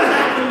good going to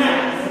happen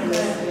now.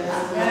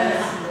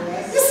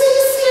 You see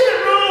it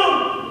wrong.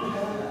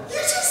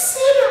 You just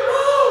see it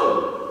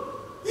wrong.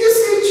 You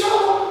see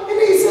trouble, and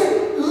he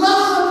said,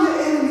 love your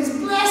enemies,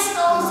 bless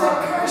those that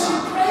curse you,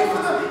 pray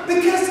for them,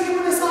 because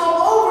when it's all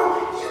over,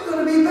 you're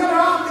going to be better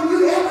off than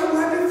you ever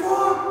were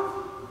before.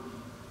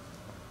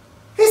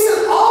 He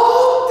said,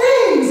 all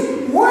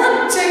things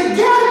work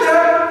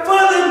together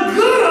for the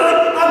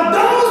good of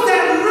those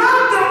that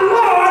love the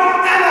Lord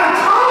and are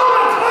called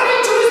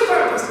according to his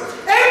purpose.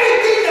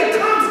 Everything that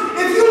comes,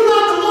 if you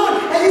love the Lord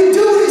and you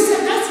do what he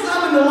said, that's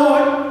loving the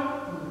Lord.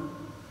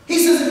 He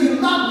says, if you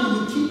love me,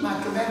 you keep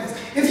my commandments.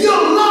 If you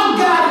love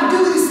God and do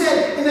what he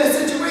said in that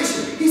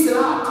situation, he said,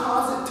 I'll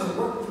cause it to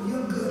work for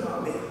your good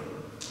on me.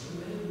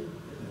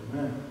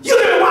 You're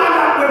going to wind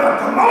up with a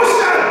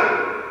promotion.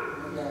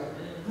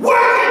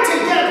 Work it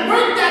together.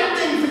 Work that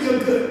thing for your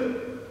good.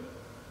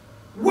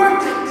 Work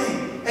that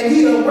thing, and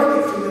he'll work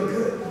it for your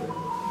good.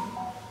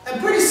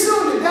 And pretty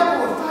soon the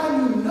devil will find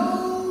you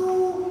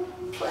no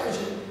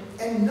pleasure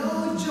and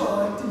no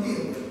joy to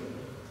deal with.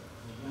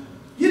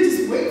 You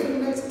just wait for the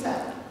next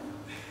attack.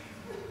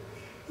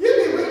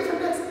 You'll be waiting for the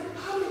next.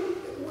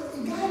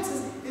 God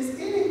says, is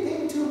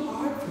anything too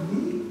hard for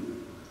me?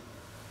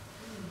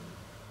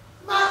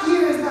 My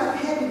ear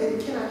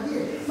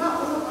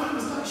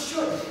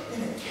destroy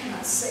and it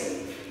cannot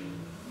save.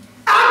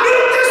 I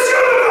built this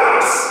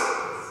universe.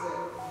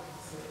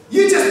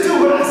 You just do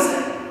what I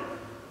say.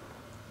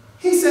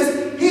 He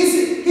says,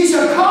 he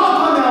shall call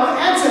upon me, I will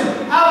answer him.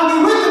 I will be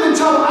with him in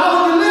trouble. I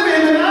will deliver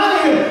him and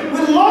honor him.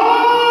 With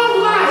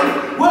long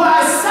life will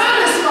I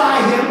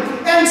satisfy him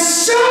and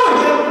show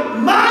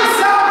him my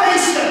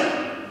salvation.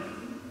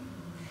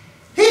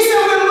 He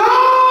said, with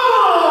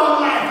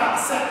long life I'll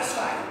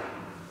satisfy him.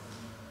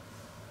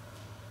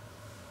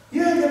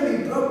 You ain't going to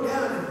be broke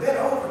down and bent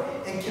over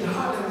and can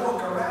hardly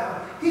walk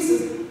around. He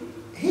says,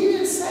 he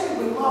didn't say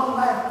with long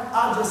life,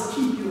 I'll just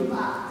keep you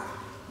alive.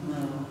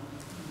 No.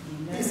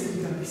 He said,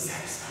 you're going to be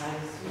satisfied.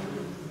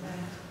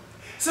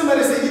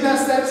 Somebody said, you're not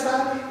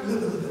satisfied?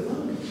 Live a little bit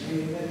longer.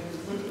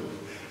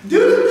 Do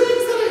the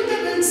things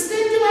that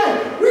extend your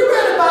life. We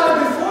read about it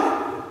before.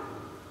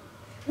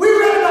 We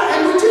read about it.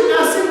 And what you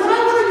now see, what I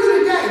want to do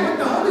today, what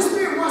the Holy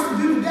Spirit wants to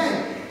do today,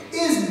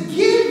 is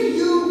give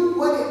you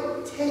what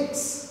it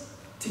takes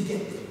to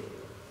get there.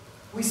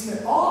 We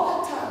spent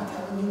all that time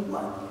telling you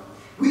what.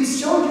 We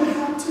showed you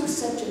how to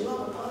set your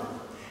love upon it.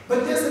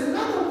 But there's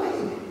another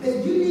way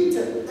that you need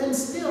to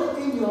instill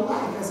in your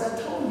life, as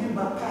I told you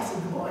about Pastor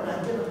DeBoer and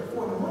I get up at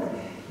 4 in the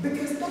morning,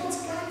 because that's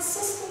God's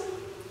system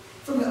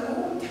from the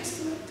Old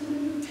Testament to the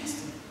New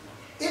Testament.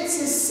 It's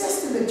his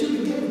system that you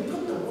begin to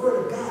put the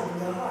Word of God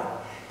in your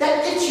heart.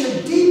 That it's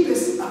your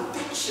deepest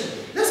affection.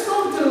 Let's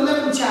go to the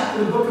 11th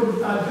chapter of the book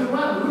of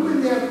Deuteronomy. We've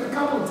been there a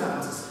couple of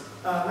times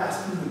this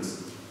last few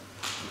weeks.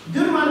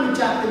 Deuteronomy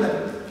chapter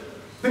 11.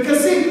 Because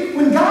see,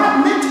 when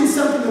God mentions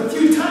something a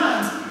few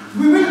times,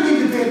 we really need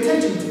to pay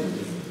attention to it.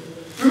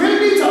 We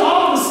really need to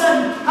all of a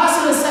sudden, how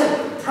should I say,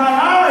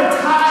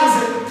 prioritize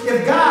it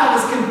if God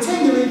is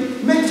continually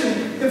mentioning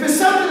it. If it's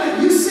something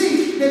that you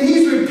see that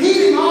he's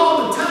repeating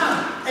all the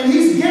time and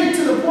he's getting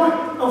to the point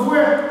of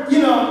where, you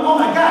know, oh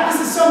my God,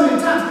 this is so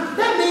many times,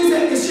 that means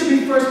that it should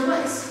be first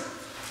place.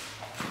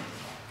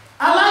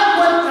 I like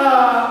what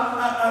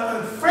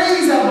a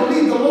phrase I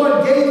believe the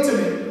Lord gave to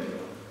me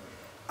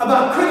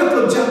about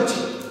critical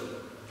juncture.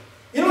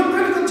 You know what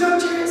critical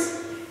juncture is?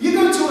 You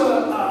go to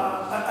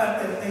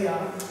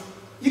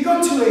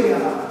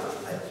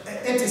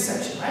an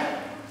intersection, right?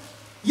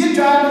 You're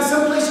driving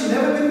someplace you've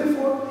never been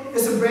before.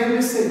 It's a brand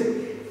new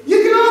city.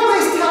 You can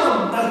always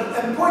tell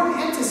an important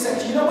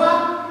intersection. You know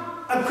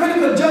why? A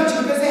critical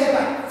junction, because they have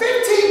like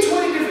 15,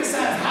 20 different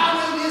signs.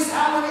 Highway this,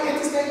 highway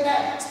interstate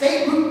that,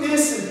 state route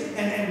this,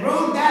 and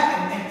road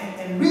that,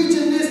 and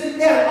region this.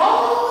 They have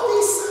all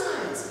these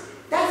signs.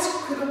 That's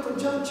critical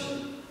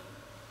junction.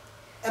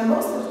 And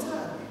most of the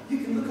time, you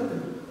can look up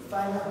and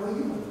find out where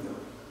you want to go.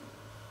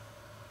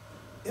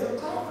 It'll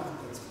clarify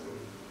things for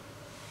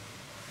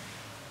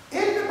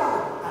you. In the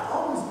Bible, I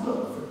always look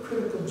for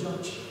critical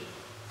juncture.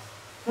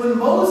 When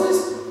Moses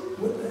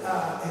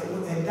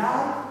had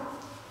died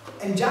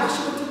and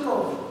Joshua took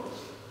over,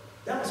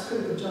 that was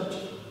critical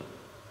juncture.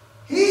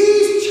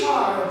 He's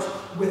charged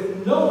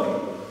with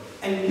knowing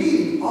and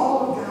leading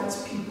all of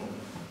God's people.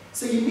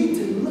 So you need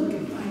to look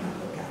and find out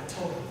what God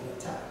told him at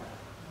that time.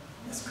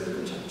 That's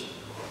critical juncture.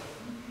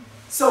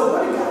 So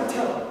what did God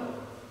tell him?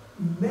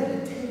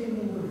 Meditate in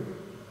the Word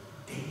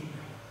day and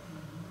night,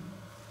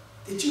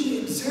 that you may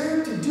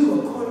observe to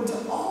do according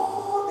to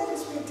all that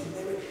is written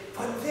there.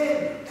 For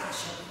then thou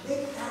shalt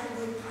make thy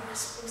way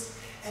prosperous,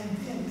 and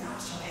then thou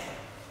shalt have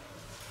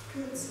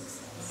good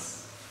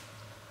success.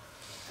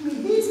 I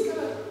mean, he's going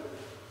to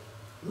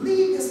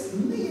lead us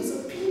millions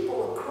of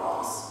people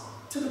across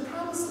to the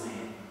promised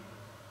land.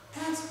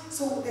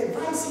 So the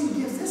advice he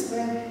gives this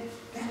man,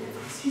 that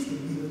advice he's going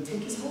to be able to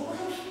take his whole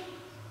life.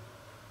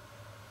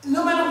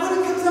 No matter what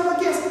he comes up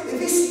against, if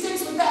he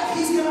sticks with that,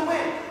 he's going to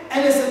win.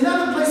 And there's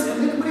another place,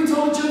 and look what he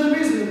told the children of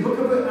Israel in the book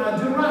of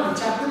Deuteronomy,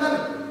 chapter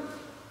 11.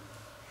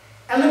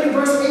 And look at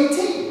verse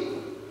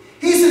 18.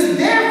 He says,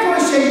 therefore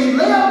shall you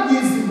lay up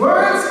these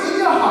words in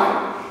your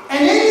heart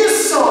and in your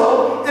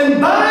soul,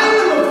 and bind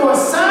them for a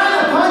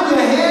sign upon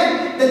your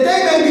head, that they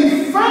may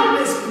be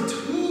frontlets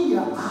between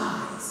your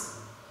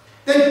eyes.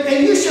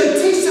 And you shall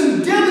teach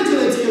them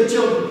diligently to your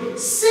children,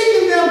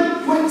 speaking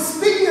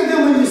of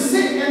them when you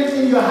sit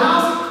in your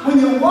house, when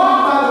you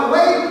walk by the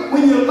way,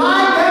 when you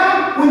lie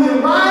down, when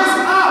you rise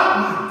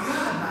up.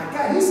 My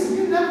God. He said,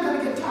 you're never going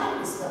to get tired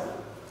of this stuff.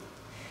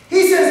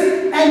 He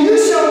says, and you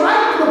shall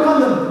write them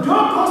upon the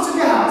doorposts of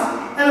your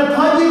house and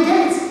upon your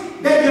gates,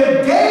 that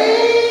your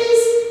days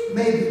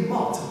may be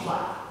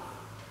multiplied.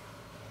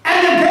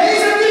 And the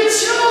days of your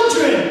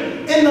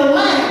children in the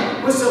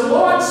land which the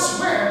Lord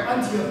sware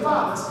unto your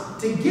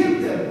fathers to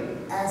give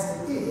them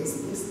as it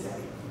is this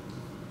day.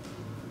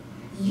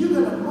 You're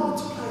going to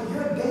multiply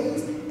your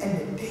days and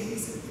the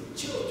days of your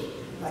children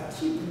by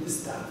keeping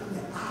this stuff in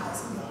your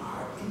eyes, in your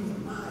heart, in your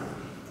mind,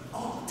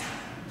 all the time.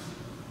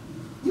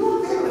 You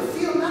won't be able to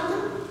feel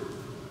nothing.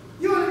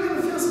 You won't be able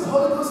to feel some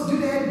Holy Ghost do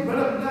that, run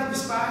up and down your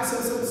spine, so.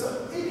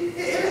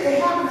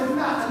 It happens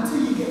not until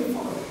you get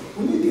forward.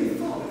 When you get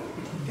forward,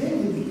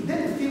 then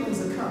the feelings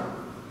will come.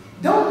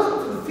 Don't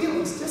look for the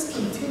feelings, just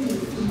continue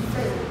through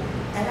faith.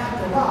 And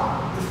after a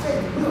while, the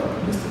faith will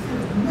produce the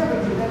feelings. Never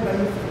get led by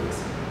your feelings.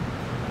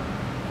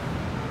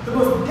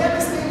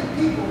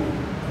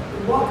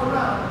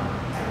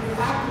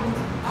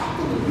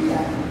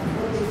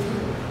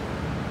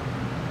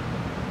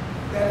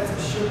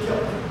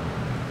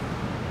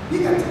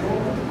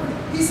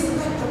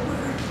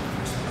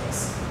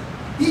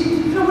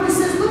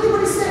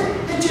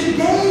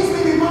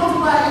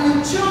 multiply and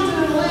your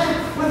children in the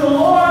land where the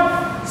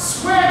Lord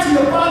swear to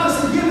your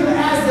fathers to give them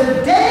as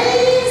the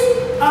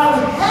days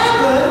of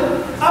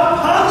heaven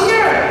upon the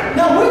earth.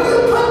 Now, when you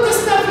put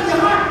this stuff in your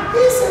heart,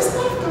 he says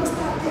stuff going to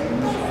start getting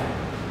better.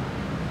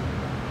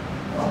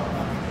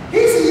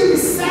 He said you'll be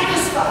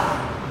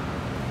satisfied.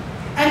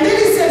 And then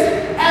he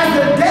says, as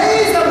the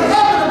days of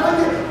heaven upon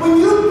the earth, when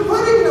you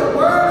put in the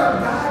word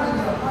of God in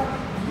your heart,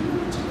 you know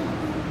what you're going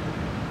to do?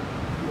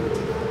 You know what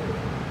you're going to do?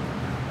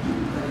 You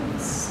put in the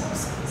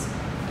substance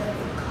that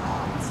will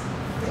cause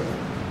faith.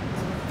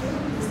 And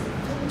faith is the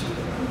victory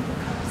that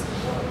overcomes the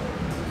world.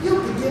 You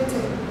begin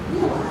to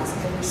realize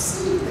and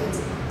receive things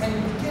and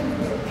begin to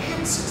get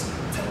answers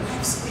to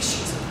life's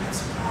issues and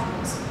life's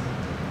problems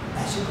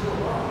as you go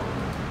along.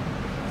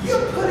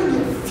 You're putting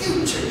your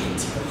future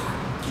into your heart.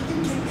 Can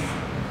you get that?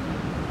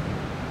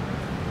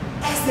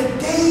 As the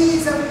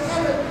days of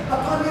heaven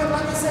upon the earth,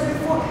 like I said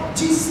before,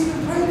 Jesus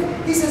even prayed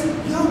it. He says,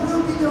 your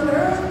will be on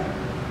earth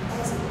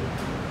as it.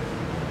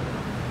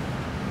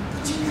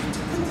 But you got to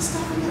put the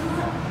stuff in your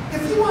heart.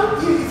 If you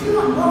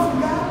want more from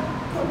God,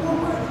 put more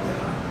word in your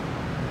heart.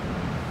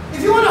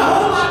 If you want a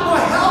whole lot more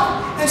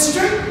health and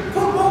strength,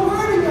 put more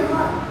word in your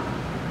heart.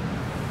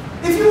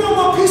 If you want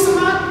more peace of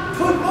mind,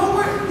 put more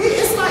word.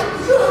 It's like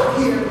you're out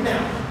here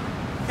now,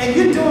 and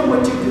you're doing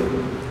what you do.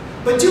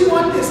 But you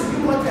want this and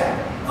you want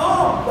that.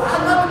 Oh, well,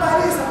 I love to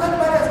buy this, I love to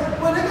buy that.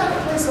 Well, they got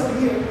a place over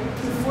here,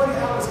 do 40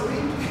 hours a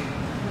week.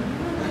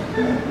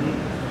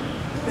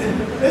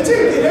 That you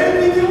can get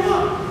everything you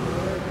want.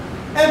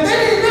 And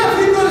then enough,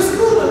 you go to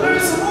school and learn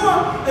some more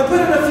and put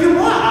in a few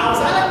more hours.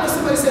 I like what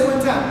somebody said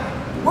one time.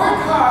 Work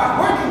hard,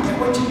 work and get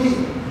what you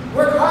need.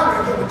 Work harder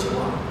and get what you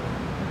want.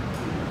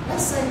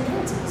 That's the same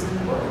principles in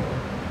the Word.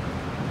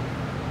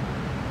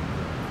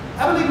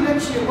 I believe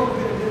next year what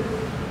we're going to do,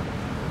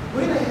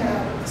 we're going to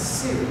have a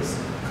series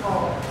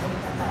called,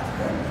 and I've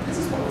heard, this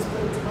is what was put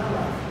into my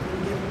life. We're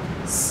going to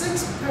give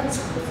 6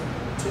 principles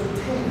to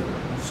obtain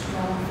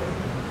strong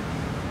faith.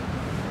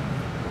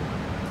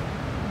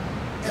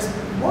 As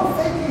the more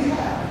faith you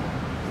have,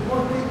 the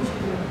more things you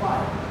can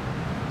acquire.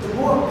 The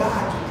more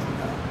God you can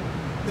know.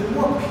 The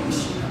more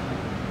peace you know.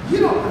 You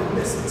don't want to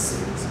miss this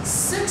series.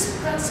 6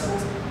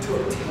 principles to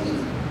obtain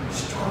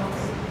strong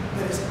faith.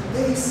 But it's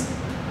based,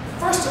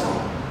 first of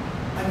all,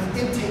 on the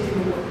intake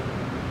in the Word.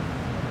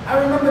 I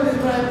remember that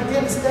when I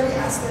began to study,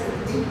 I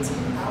studied 18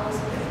 hours a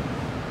day.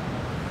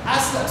 I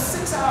slept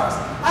 6 hours.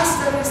 I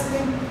studied this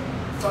thing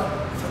for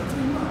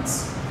 3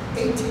 months,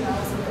 18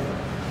 hours a day.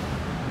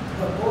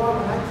 But boy,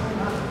 when I came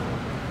out,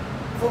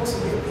 folks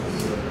were getting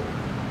healed.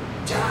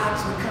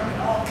 Jobs were coming,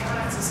 all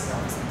kinds of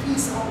stuff. There's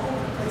peace all over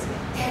the place.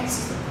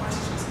 Answers to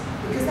questions.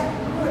 Because that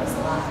word is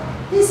alive.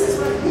 He says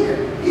right here,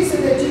 he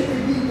said that you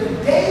could be the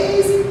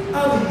days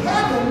of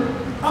heaven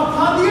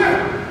upon the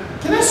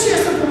earth. Can I share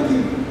something with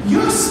you?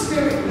 Your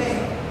spirit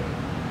man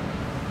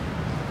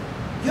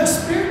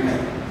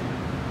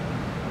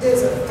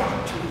is a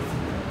factory.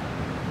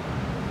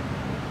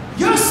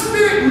 Your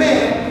spirit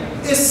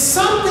man is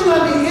something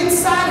on the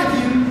inside of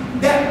you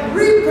that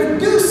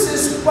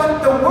reproduces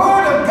what the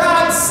Word of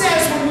God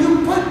says when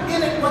you put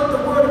in it what the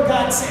Word of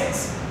God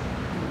says.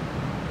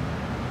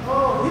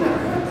 Oh, you never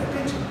heard that,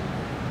 did you?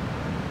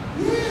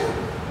 Yeah.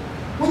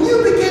 When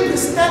you begin to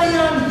study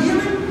on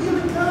healing,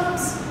 healing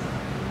comes.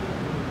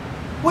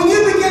 When you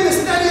begin to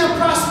study on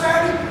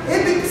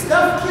prosperity,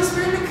 stuff gets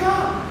ready to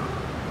come.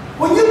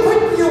 When you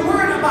put your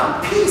word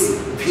about peace,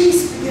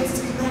 peace begins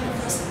to be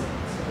manifested.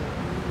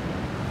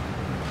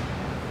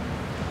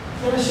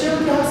 Can I share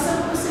with you how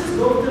simple this is?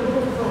 Go to the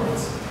book of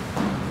Romans.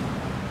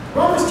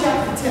 Romans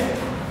chapter 10.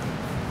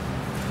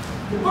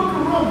 The book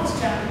of Romans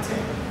chapter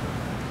 10.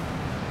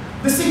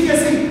 But see,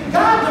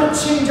 God don't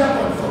change up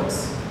on folks.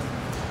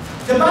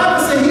 The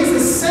Bible says He's the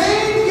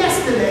same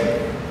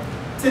yesterday,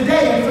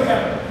 today, and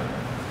forever.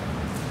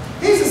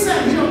 He's the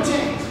same. He don't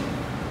change.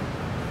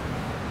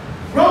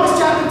 Romans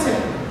chapter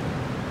 10.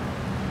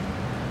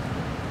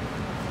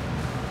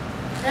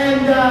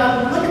 And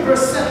look at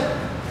verse 7.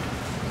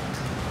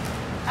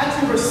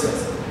 Actually, verse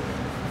 6.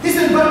 He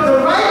said, but the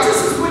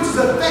righteousness which is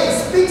of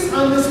faith speaks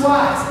on this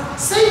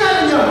wise. Say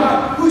not in your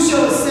heart, who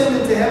shall ascend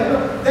into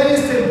heaven? That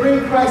is to bring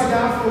Christ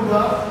down from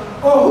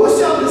above. Or who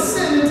shall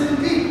descend into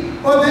the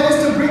deep? Or that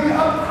is to bring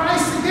up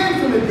Christ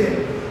again from the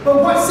dead.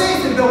 But what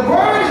saith it? The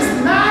word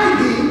is nigh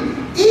thee,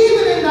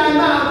 even in thy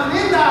mouth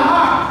and in thy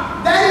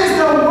heart. That is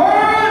the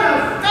word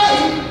of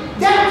faith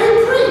that we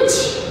preach.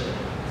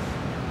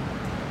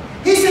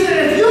 He said that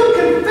if you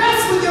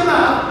confess with your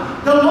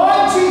mouth the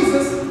Lord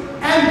Jesus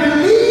and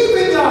believe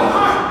in your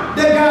heart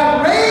that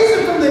God raised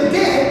him from the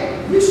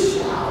dead, you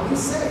shall be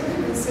saved.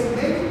 He didn't say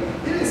maybe.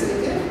 He didn't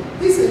say if.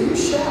 He said you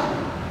shall.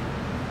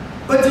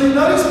 But do you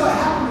notice what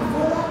happened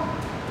before that?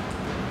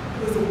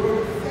 It was the word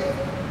of faith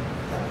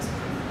that was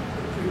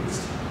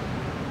preached.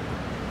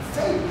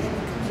 Faith had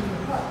to come in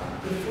your heart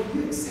before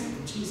you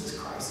accepted Jesus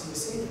Christ as your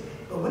Savior.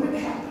 But when it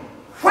happened,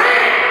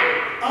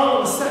 wham!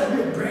 All of a sudden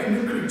you're a brand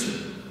new creature.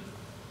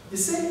 You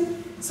see?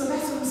 So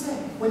that's what I'm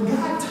saying. When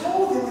God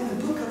told them in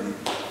the book of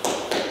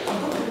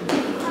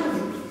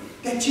Deuteronomy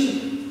that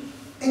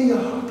In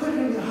your heart, put it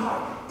in your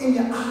heart, in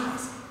your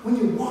eyes, when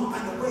you walk by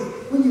the way,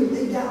 when you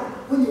lay down,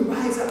 when you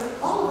rise up.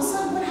 All of a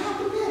sudden, what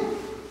happened then?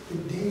 The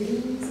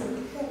days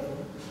of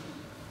heaven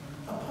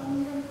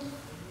upon the earth.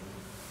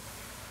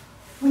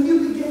 When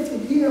you begin to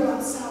hear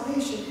about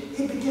salvation,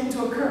 it began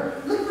to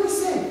occur. Look what he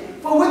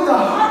said. For with the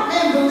heart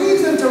man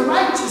believes unto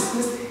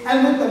righteousness,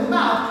 and with the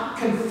mouth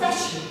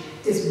confession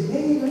is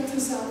made unto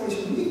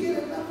salvation. When you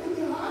get enough in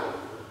your heart,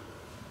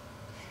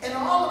 and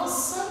all of a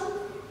sudden,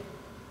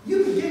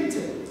 you begin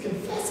to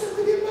confess it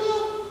with your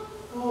mouth.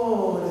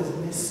 Oh, there's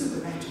a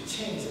supernatural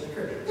change that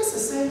occurred. It's the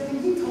same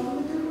thing he told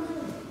them to do.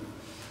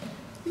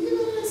 Do you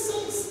know that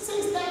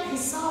says that he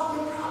solved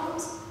their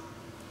problems?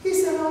 He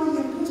said all you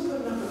have to do is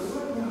put enough of the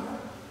word in your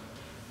heart.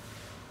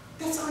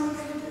 That's all you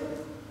got to do.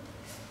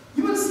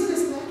 You want to see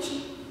this in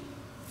action?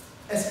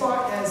 As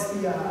far as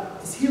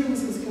as healing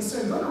is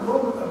concerned, go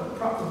to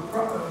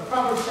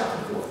Proverbs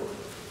chapter 4.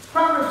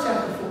 Proverbs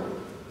chapter 4.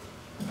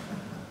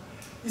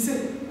 You say,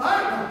 all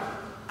right, now,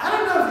 I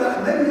don't know if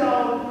y'all, maybe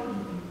y'all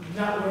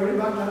not worried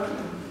about nothing.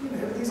 You know,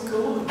 everything's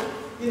cool.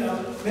 You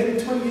know, maybe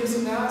 20 years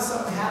from now,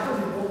 something happens,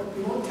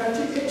 it won't touch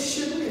you. It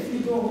shouldn't if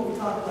you're doing what we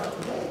talked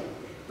about today.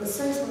 But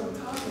saints, what I'm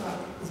talking about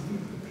is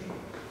being prepared.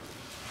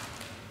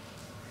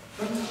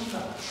 What I'm talking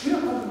about, we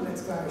don't know who the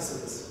next virus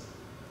is.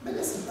 But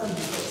that's an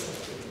unbelievable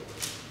thing.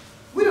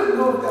 We don't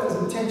know if that was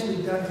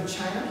intentionally done in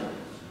China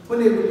when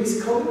they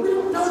released COVID. We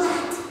don't know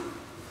that.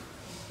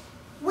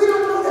 We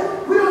don't know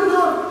that. We don't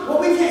know. Well,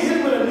 we can't hit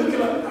them with a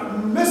nuclear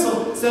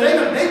missile, so they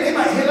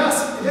might hit us.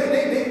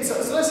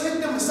 So let's hit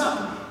them with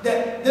something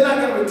that they're not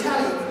going to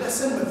retaliate with. Let's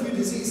send them a few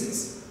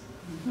diseases.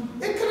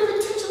 It could have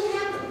intentionally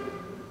happened.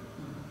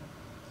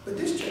 But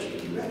this church can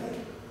be ready.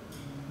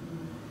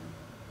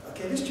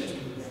 Okay, this church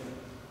can be ready.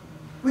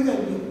 We're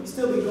going to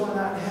still be going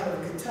out and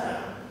having a good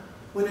time.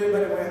 With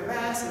everybody wearing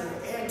masks and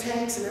air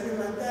tanks and everything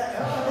like that.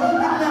 Oh, we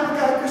didn't have a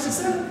guy Christian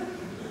Center.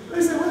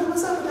 They said,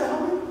 what's up with that,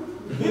 homie?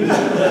 You know?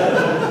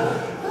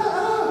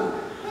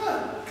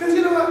 Because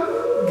you know what?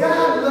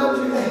 God loves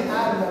you and I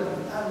love you.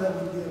 I love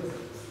you dearly.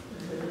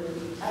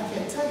 I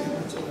can't tell you how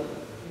much I love you.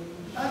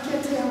 I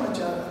can't tell you how much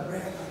I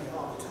brag on you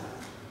all the time.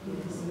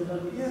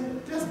 Yeah,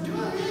 just do it.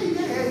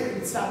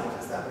 Yeah. Stop it.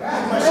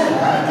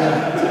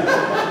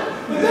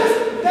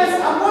 But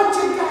I want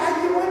you, God.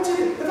 I want you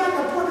to, if I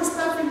can pour this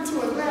stuff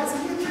into a glass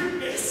and you drink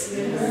this.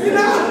 You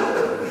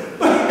know?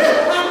 But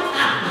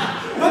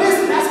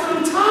that's what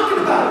I'm talking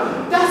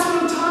about. That's what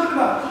I'm talking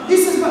about. He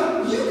says,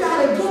 but you got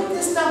to get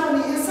this stuff on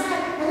the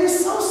inside, and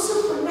it's so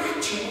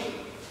supernatural.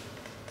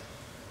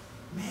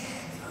 Man,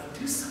 they're going to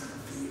do something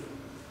for you.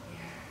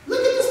 Look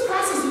at this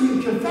process of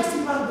you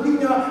confessing about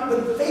believing God,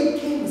 but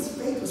faith came as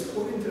faith was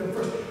poured into them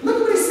first. Look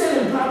at what he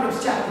said in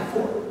Proverbs chapter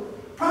 4.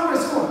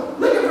 Proverbs 4.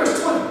 Look at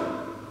verse 20.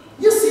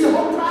 You see the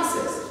whole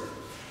process.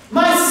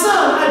 My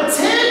son,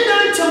 attend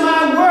unto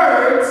my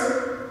words,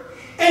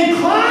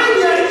 incline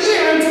your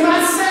ear unto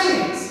my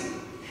sayings.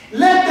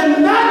 Let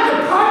them not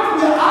depart from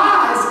your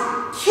eyes.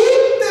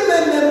 Keep them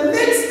in the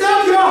midst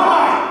of your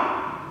heart.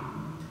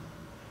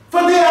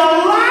 For they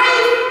are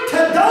life to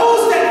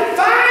those that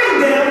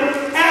find them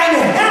and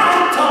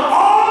health to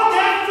all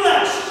their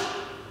flesh.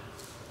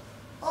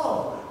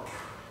 Oh,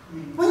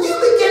 when you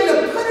begin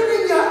to put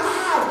it in your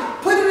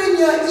eyes, put it in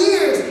your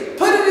ears,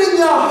 put it in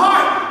your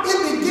heart,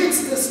 it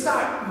begins to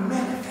start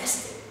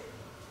manifesting.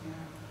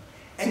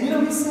 And you know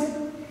what he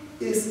said?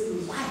 It's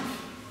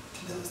life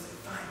to those that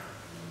find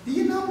it. Do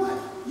you know what?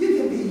 You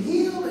can be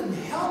healed and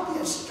healthy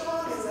and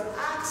strong as an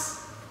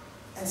ox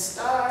and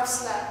starve,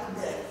 slap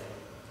to death.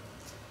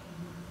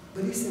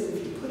 But he said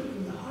if you put it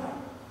in your heart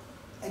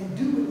and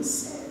do what it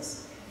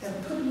says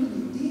and put it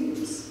in your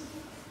ears,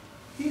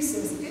 he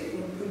says it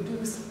will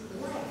produce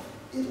life.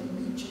 It will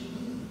meet your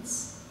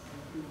needs.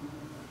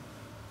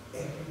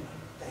 Everyone.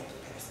 Thank you,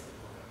 Pastor.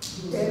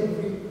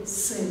 Every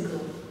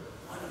single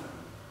one of them.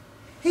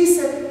 He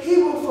said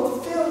he will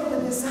fulfill the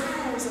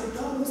desires of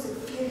those that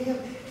fear him.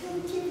 He'll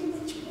give you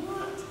what you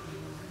want.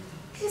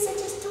 He said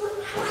just do it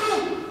my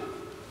way.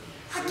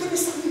 I'll give you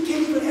something you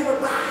can't even ever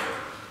buy.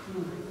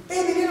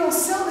 Baby, they don't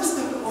sell this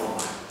stuff at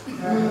Walmart.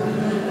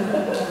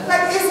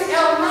 Like it's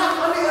not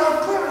on the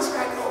clearance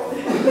rack over.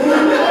 He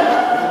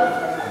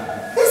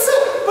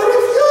said, but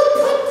if you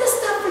put this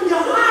stuff in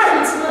your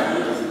heart,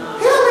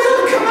 he'll be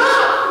able to come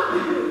out.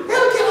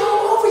 He'll get all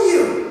over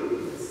you.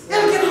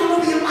 He'll get all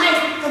over your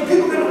life. And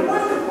people are going to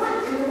wonder,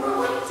 what in the world?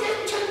 What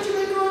church you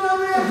been going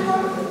over there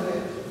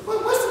for?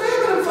 What's the name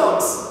of them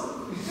folks?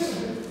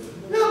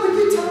 No, but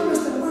you tell them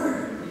it's the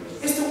word.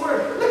 It's the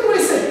word. Look at what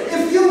he said.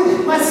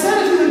 My son,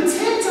 if you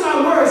attend to my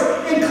words,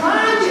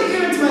 incline your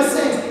ear to my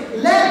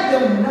sayings, let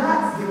them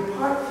not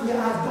depart from your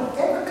eyes. Don't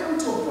ever come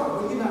to a point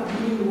where you're not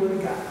reading the word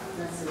of God.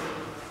 That's it.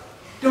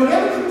 Don't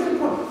ever come to the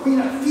point where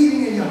you're not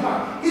feeding in your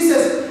heart. He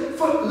says,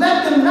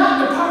 let them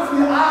not depart from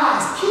your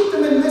eyes. Keep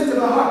them in the midst of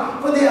your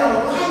heart, for they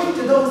are life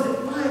to those that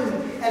find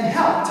them and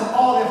health to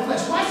all their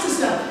flesh. Watch this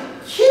now.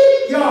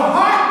 Keep your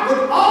heart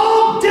with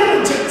all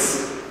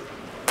diligence.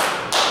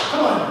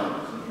 Come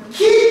on.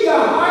 Keep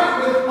your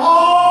heart with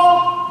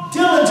all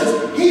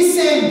diligence. He's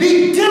saying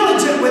be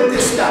diligent with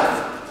this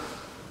stuff.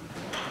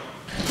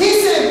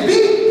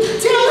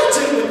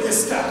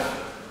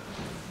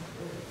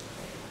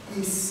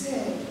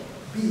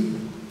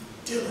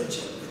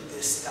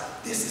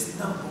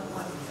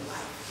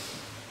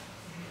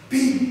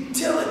 Be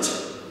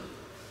diligent.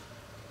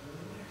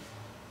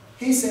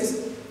 He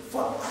says,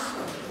 for out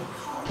of the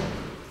heart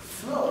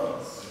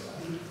flows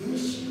the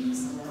issues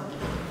of life.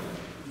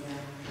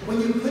 When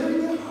you put it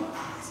in your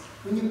eyes,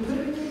 when you put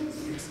it in your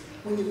ears,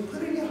 when you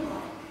put it in your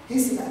heart, he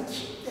said, now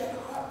keep that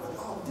heart with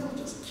all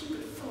diligence. Keep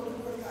it full of the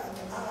word of God in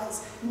your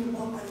eyes. When you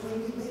walk by the way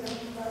you made up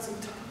your eyes and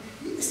talk.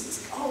 This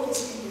is always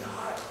in your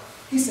heart.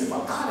 He said,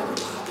 for out of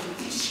the heart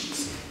the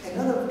issues.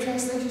 Another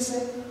translation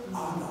said,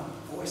 are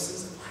the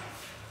voices of life.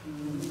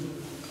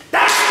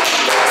 That's the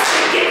first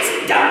that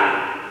gets done.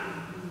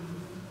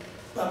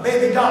 But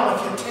baby doll,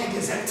 if your tank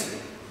is empty,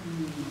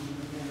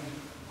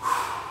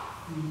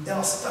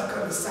 they'll stuck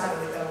on the side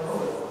of it, they'll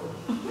roll.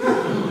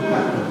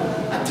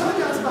 I told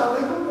you I was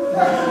bilingual.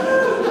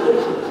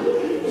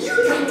 You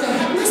got to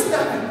have this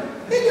stuff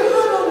in your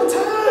heart all the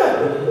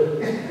time.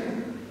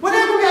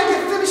 Whenever I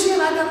get finished here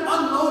and I done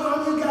unload on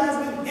you guys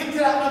and empty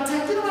out my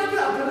tank, you know what I do? I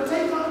put a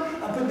tank on,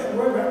 I put that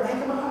word right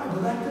back in my heart. I go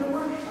back to the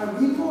word, I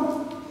read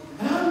more.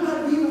 And I'm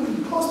not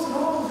reading close to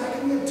home. I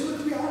can get 2 or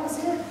 3 hours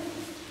here.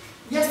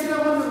 Yesterday, I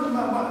went with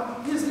my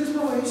mom. Here's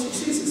no way.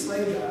 She's a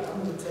slave driver.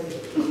 I'm going to tell you.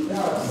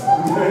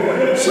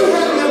 She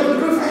had me up in the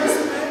roof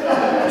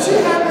yesterday. She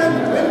had me in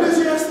the windows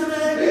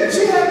yesterday.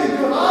 She had me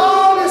doing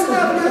all this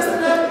stuff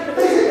yesterday.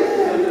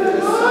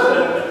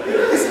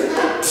 I said,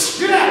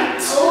 get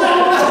out.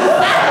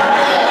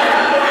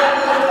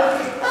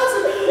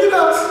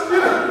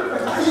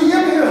 I said, you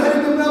ever hear honey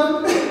the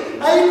melon?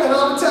 I eat that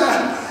all the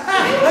time.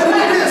 Honey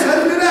do this,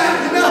 honey do that,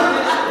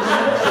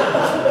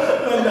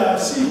 But no,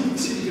 she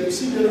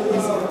really is.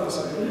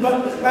 But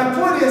my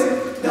point is,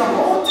 the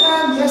whole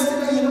time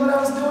yesterday, you know what I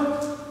was doing?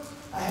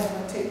 I had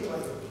my tape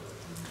playing.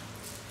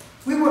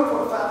 We worked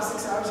for 5 or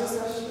 6 hours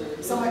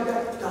yesterday, something like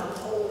that. The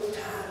whole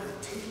time the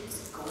tape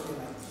was going in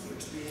my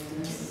ears.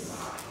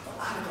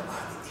 Out of the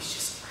body, it's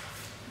just life.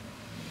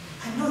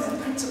 I know that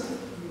principle.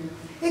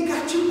 It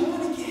got you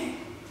born again.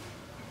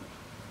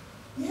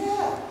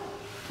 Yeah.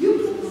 You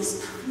put this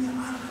stuff in your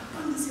heart,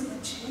 abundance, it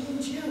will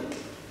change you.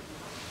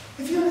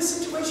 If you're in a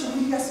situation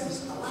where you got a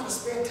lot of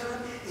spare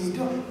time and you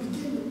don't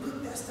begin to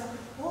put that stuff,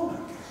 oh my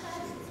God,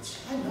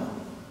 I know.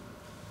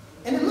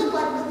 And it looked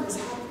like nothing was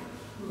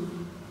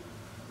happening.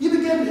 You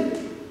begin to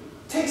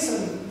take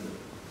some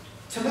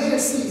tomato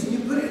seeds and you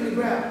put it in the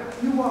ground.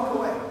 You walk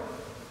away.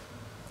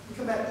 You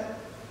come back.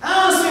 I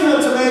don't see no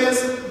tomatoes.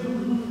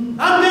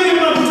 I'm thinking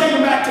about taking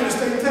them back to the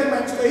state. Take them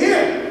back to the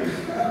here.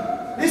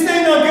 This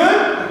ain't no good.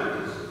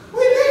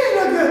 What do you think ain't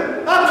no good?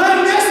 I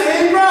planted this, it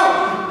ain't grow.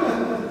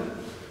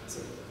 So,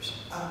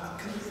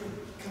 come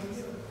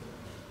get him.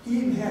 He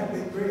even had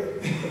big bread.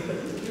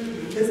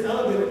 His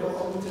elevator go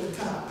all the way to the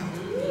top.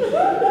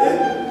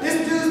 This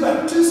dude's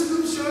about 2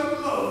 scoops short of the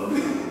load.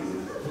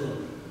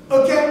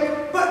 Okay?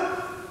 But,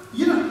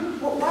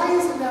 why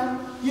is it now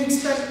you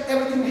expect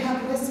everything to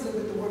happen instantly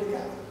with the Word of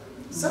God?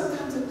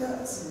 Sometimes it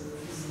does.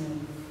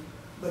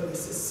 But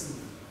it's a seed.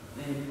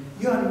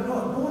 You are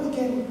born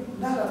again,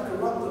 not of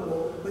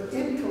corruptible, but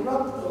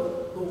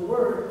incorruptible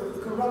word,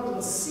 the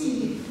corruptible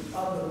seed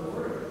of the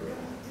Word of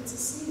God. It's a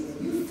seed. And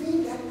you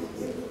feed that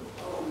with it.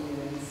 Oh,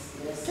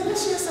 yes. Can I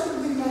share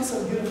something with you guys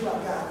so beautiful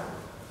about God?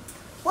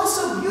 What's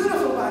so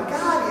beautiful about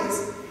God is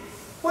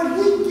what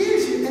He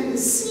gives you and the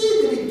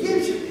seed that He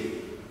gives you,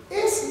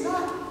 it's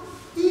not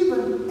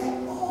even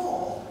at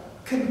all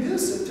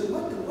conducive to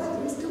what the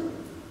weather is doing.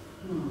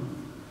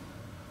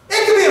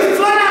 It could be a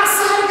flood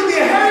outside, it could be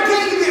a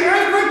hurricane, it could be an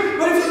earthquake,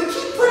 but if you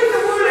keep putting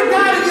the Word of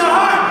God in your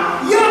heart,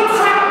 your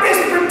crop is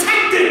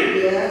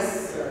protected.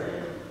 Yes, sir.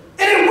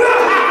 And it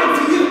will happen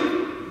to you.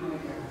 My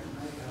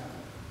God.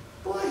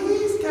 Boy,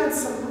 He's got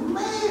some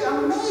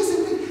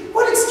amazing things.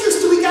 What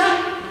excuse do we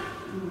got?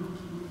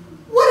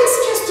 What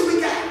excuse do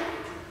we got?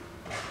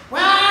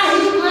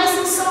 Well, He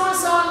blesses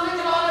so-and-so and look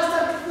at all that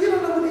stuff. You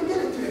don't know what they did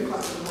at 3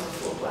 o'clock in the morning,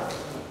 4 o'clock in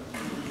the morning.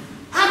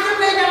 How come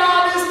they got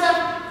all this stuff?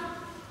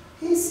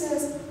 He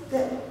says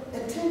that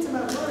attend to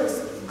my words,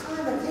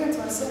 incline my ear to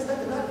my sayings, let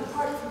them not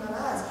depart from my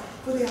eyes,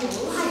 for they are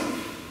life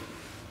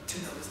to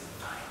those that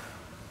find them.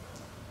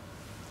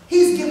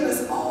 He's given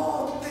us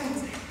all the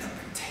things that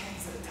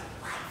pertains to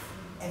life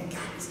and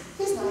guidance.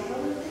 He's not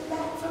holding it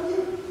back from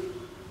you.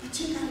 But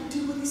you got to do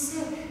what He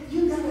said.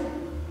 You got to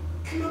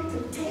come up to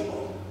the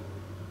table.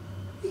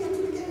 You got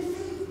to begin to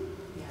feed.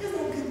 Isn't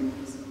that good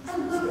news? I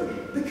love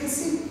it. Because,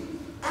 see,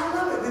 I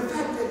love it. The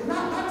fact that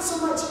not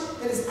so much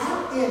that it's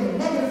out there in the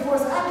negative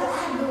force. I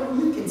know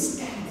you can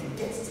stand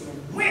against it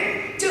and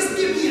win. Just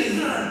give me a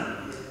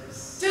gun.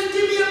 Just give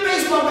me a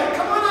baseball bat.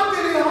 Come on up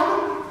in here,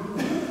 homie.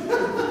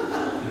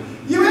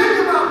 You and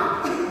your mama.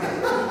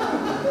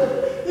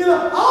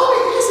 All the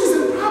issues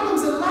and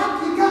problems in life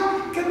you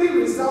got can be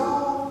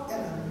resolved in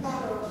a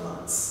matter of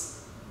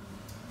months.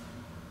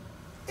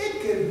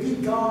 It could be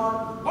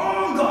gone,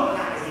 long gone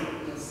out of here.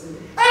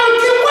 I don't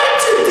care what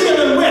you're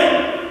dealing with.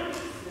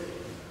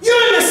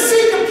 You're in the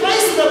secret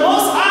place of the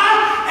Most High,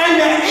 and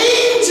the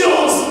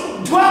angels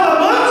dwell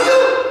among you.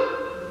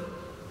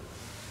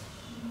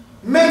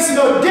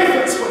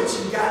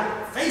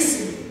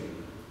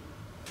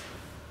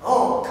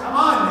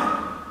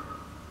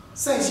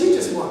 Saints, you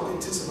just walked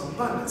into some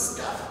abundant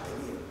stuff up in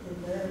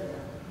here.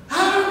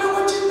 I don't know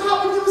what you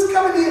thought when you was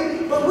coming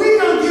in, but we're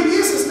going to give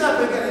you some stuff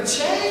that's going to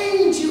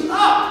change you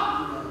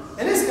up.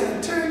 And it's going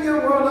to turn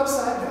your world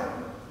upside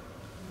down.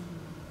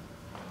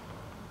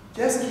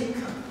 Just keep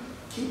coming.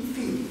 Keep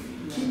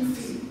feeding. Keep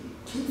feeding.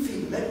 Keep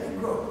feeding. Let it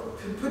grow.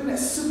 Putting that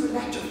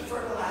supernatural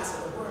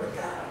fertilizer, the word of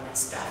God on that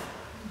stuff.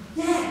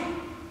 Yeah.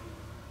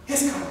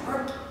 It's going to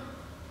work.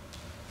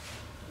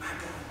 My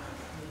God, my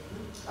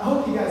God. I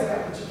hope you guys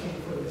got what you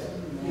came for today.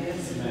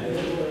 Yes.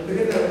 We're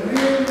going to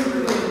really,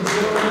 really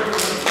enjoy it.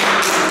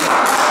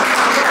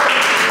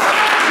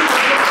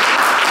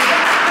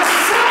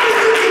 There's something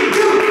you can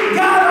do.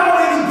 God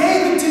already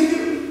gave it to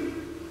you.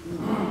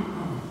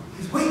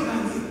 He's waiting on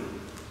you.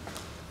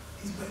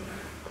 He's waiting on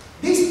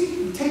you. These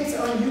tapes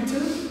are on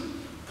YouTube.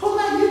 Pull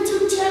that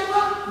YouTube channel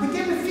up.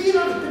 Begin to feed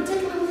on it,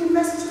 particularly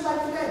messages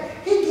like today.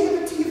 He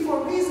gave it to you for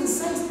a reason,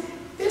 saints.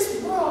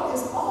 This world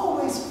is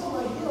always full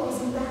of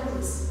hills and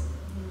valleys.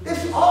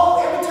 Every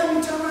time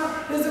you turn around,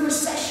 there's a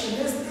recession,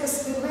 there's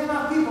this, they laying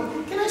off people.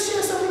 Can I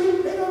share something with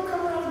you? They're going to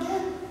come around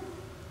again.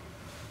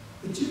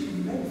 But you can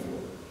be ready for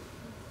it.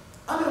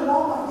 I'm in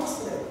Walmart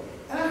yesterday,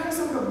 and I heard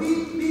someone go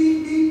beep,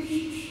 beep, beep,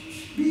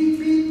 beep,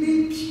 beep,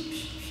 beep,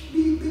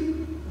 beep, beep.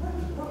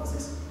 What was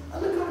this? I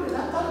looked over it,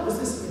 and I thought it was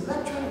this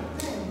electronic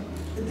thing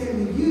that they've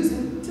been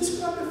using to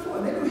scrub the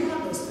floor. They don't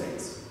have those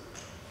things.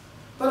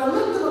 But I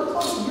looked a little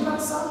closer, you know what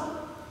I saw?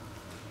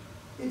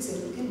 It's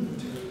an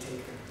inventory taker.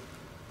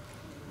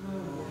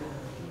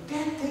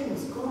 That thing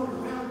was going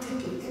around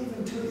taking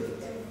inventory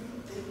of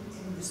everything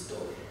in the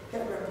store.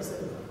 That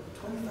represented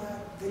 25,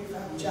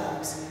 35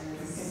 jobs in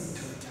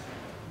inventory time.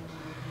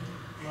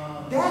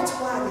 Wow. That's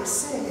why they're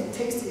saying it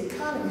takes the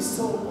economy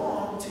so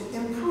long to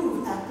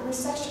improve after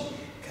recession,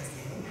 because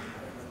they ain't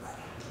hiring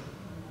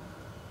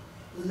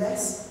nobody.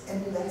 Less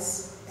and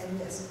less and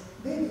less.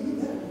 Baby, you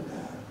better know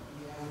God.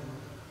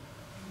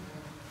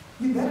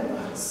 You better know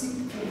how to seek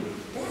the kingdom.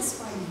 That's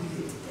why you're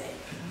here today.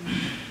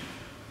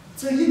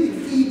 So you can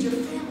feed your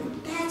family.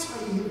 That's why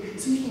you're here.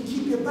 So you can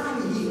keep your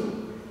body healed.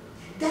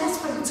 That's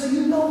why. So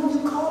you know when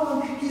you call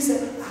him, he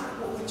said, I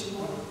want what you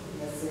want.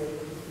 That's it.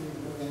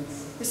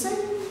 You see?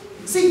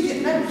 See,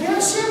 can I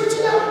share with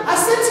you now? I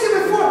said to you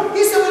before,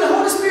 he said when the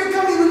Holy Spirit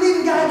comes, he will lead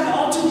and guide the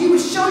altar. He will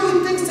show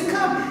you things to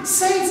come.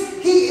 Saints,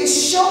 he is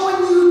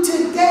showing you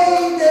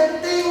today the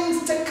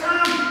things to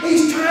come.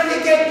 He's trying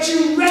to get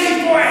you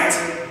ready for it.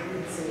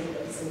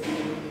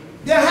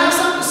 They'll have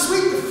something to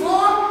sweep the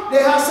floor.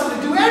 They'll have something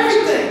to do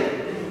everything.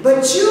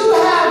 But you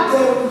have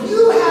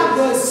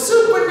the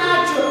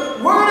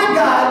supernatural word of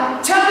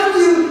God telling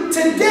you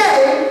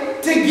today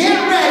to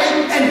get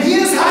ready, and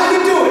here's how you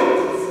do it.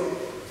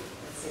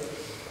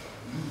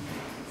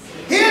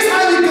 Here's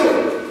how you do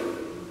it.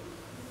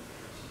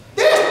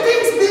 There's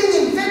things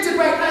being invented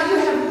right now you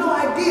have no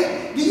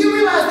idea. Do you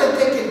realize that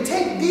they can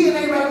take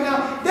DNA right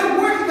now? They're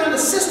working on a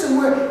system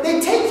where they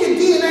take your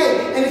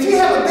DNA, and if you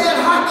have a bad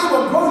heart, they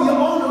will grow your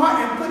own heart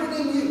and put it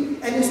in you.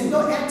 And there's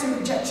no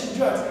anti-rejection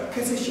drugs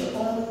because it's your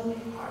own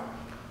heart.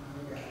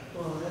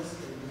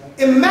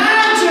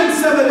 Imagine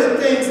some of the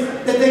things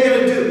that they're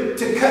going to do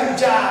to cut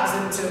jobs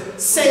and to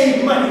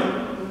save money.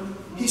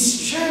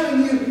 He's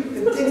showing you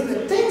the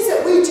things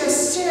that we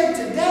just shared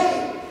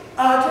today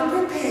are to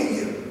prepare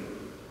you.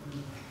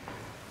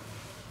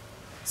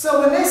 So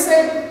when they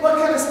say, what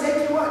kind of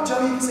steak you want,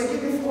 Joe, you can say,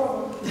 give me 4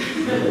 of them.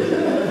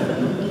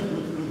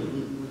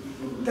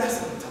 That's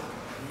what I'm talking about.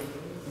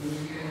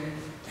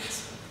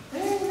 I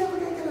ain't never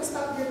going to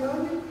stop getting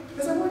on you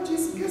because I want you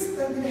to get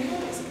stuff in the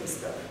hands good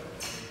stuff.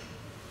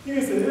 You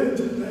can say, hey,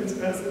 thanks,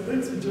 Pastor.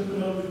 Thanks for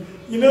jumping on me.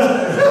 You know,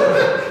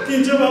 can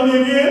you jump on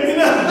me again? You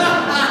know,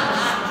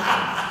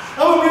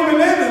 I'm going to bring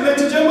my neighbors and let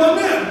you jump on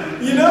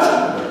them. You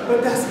know,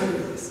 but that's what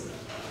it is.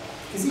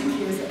 Because he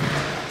cares about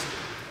you.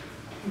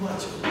 He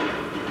wants you.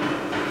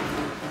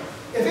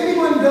 If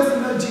anyone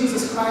doesn't know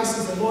Jesus Christ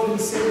as the Lord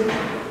and Savior,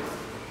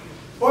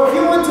 or if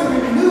you want to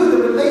renew the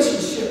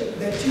relationship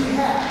that you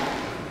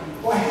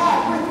have or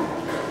had with him,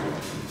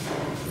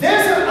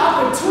 there's an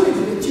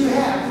opportunity that you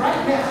have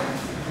right now.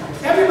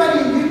 Everybody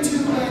in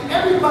YouTube and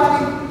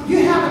everybody, you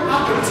have an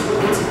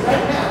opportunity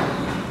right now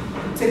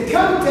to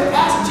come to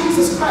ask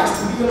Jesus Christ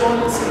to be your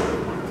Lord and Savior.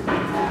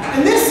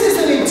 And this is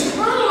an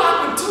eternal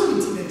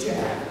opportunity that you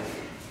have.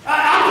 An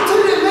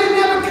opportunity that may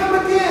never come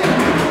again.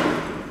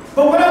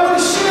 But what I want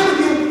to share with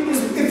you is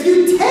if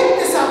you take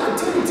this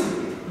opportunity,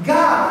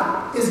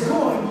 God is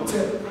going to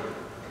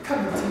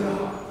come into your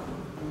heart.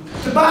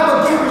 The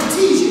Bible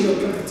guarantees you he'll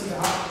come into your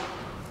heart.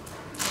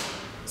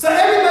 So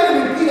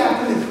everybody repeat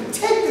after me.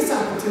 Take this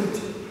opportunity.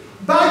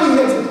 Bow your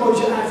heads and close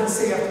your eyes and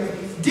say after me.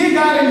 Dear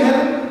God in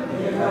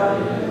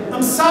heaven,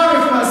 I'm sorry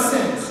for my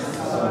sins.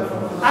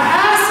 I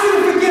ask you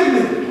to forgive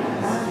me.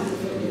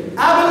 I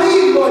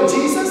believe, Lord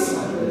Jesus,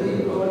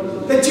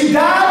 that you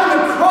died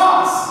on the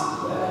cross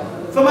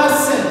for my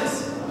sins.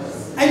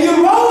 And you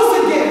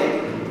rose again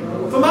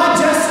for my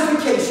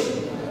justification.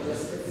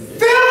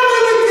 Fill me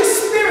with your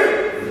Spirit.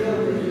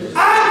 I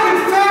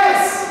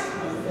confess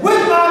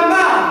with my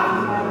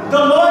mouth the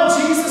Lord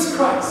Jesus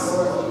Christ.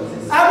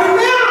 I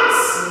renounce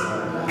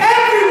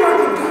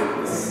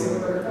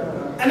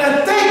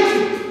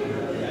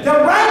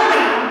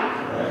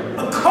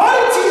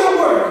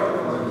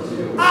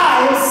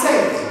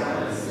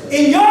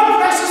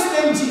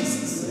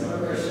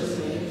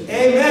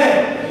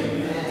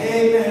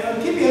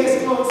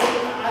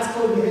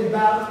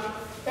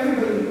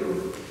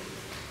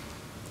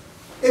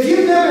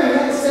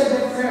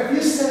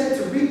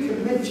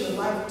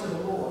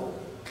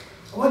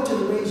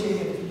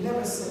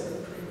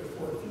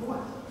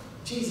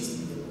Jesus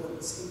to be your Lord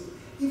and Savior.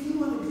 If you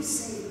want to be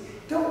saved,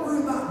 don't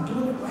worry about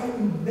doing it right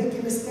and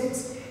making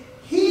mistakes.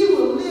 He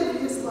will live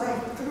his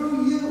life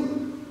through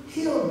you.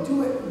 He'll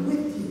do it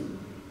with you.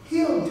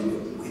 He'll do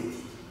it with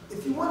you.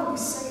 If you want to be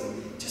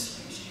saved, just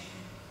raise your hand.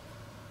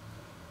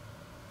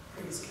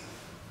 Praise God.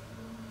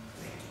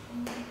 Thank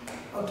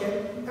you.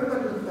 Okay,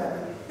 everybody look back.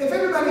 If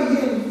everybody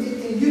here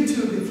in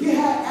YouTube, if you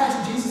had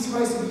asked Jesus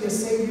Christ to be your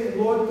Savior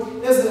and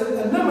Lord, there's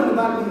a number in the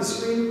bottom of the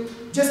screen.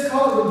 Just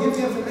call it, we'll give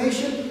you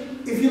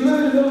information. If you live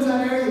in the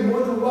Middletown area, you're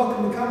more than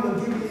welcome to come. We'll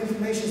give you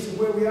information as to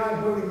where we are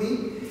and where we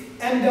meet.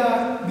 And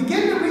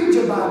begin to read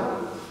your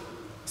Bible.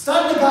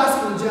 Start in the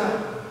Gospel of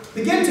John.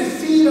 Begin to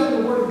feed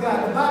on the Word of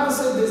God. The Bible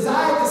says,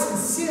 desire the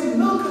sincere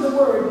milk of the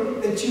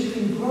Word that you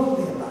can grow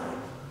thereby.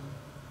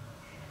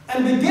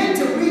 And begin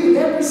to read it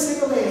every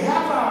single day,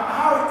 half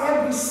hour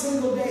every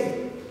single day.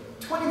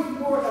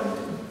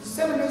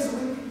 7 days a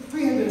week,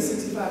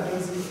 365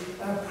 days a week.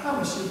 And I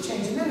promise you'll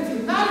change. And then if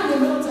you're not in the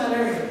Middletown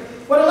area,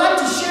 what I'd like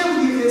to share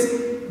with you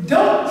is,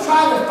 don't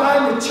try to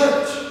find a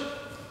church.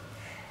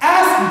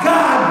 Ask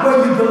God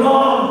where you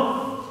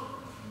belong.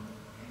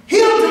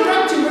 He'll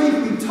direct you where you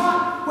can be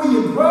taught, where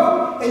you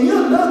grow, and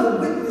you'll know the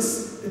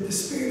witness that the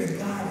Spirit of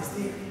God is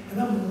there.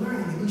 And I'm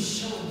learning, and He's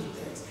showing me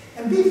things.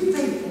 And be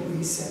faithful where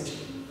He sent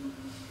you.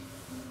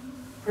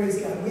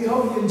 Praise God. We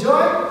hope you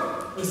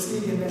enjoy. We'll see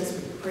you again next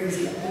week. Praise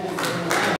God.